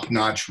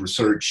top-notch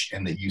research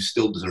and that you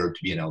still deserve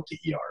to be an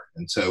LTER.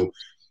 And so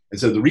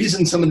the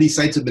reason some of these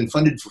sites have been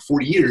funded for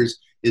 40 years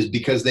is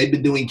because they've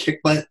been doing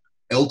kick-butt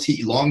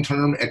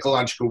long-term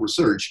ecological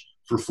research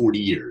for 40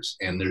 years.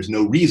 And there's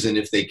no reason,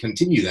 if they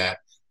continue that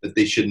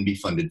they shouldn't be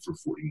funded for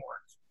 40 more.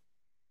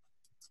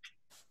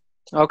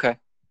 Okay.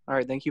 All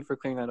right. Thank you for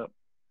clearing that up.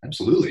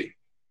 Absolutely.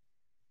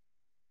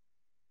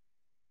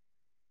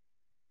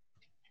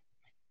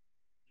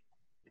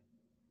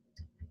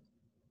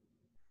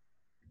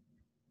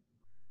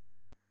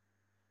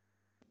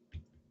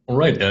 All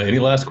right. Any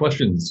last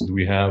questions do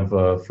we have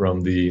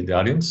from the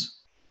audience?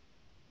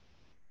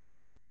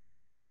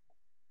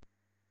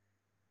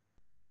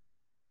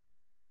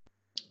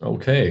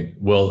 Okay.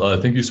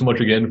 Well, thank you so much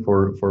again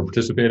for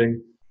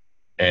participating,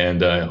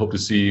 and I hope to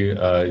see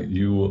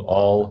you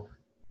all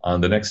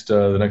on the next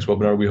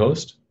webinar we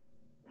host.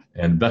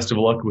 And best of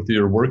luck with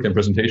your work and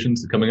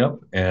presentations coming up,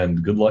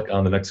 and good luck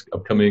on the next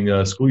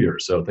upcoming school year.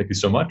 So thank you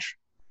so much.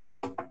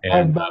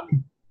 And, bye,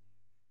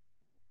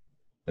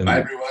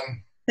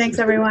 everyone. Thanks,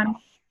 everyone.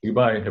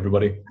 Goodbye,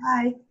 everybody.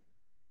 Bye.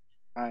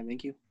 Bye.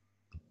 Thank you.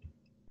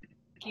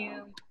 Thank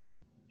you.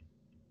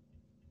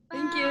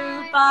 Thank you.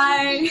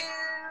 Bye.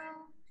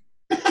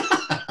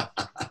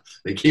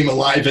 They came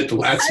alive at the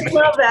last I minute.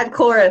 love that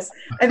chorus.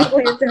 I think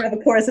we'll have to have a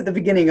chorus at the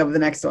beginning of the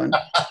next one.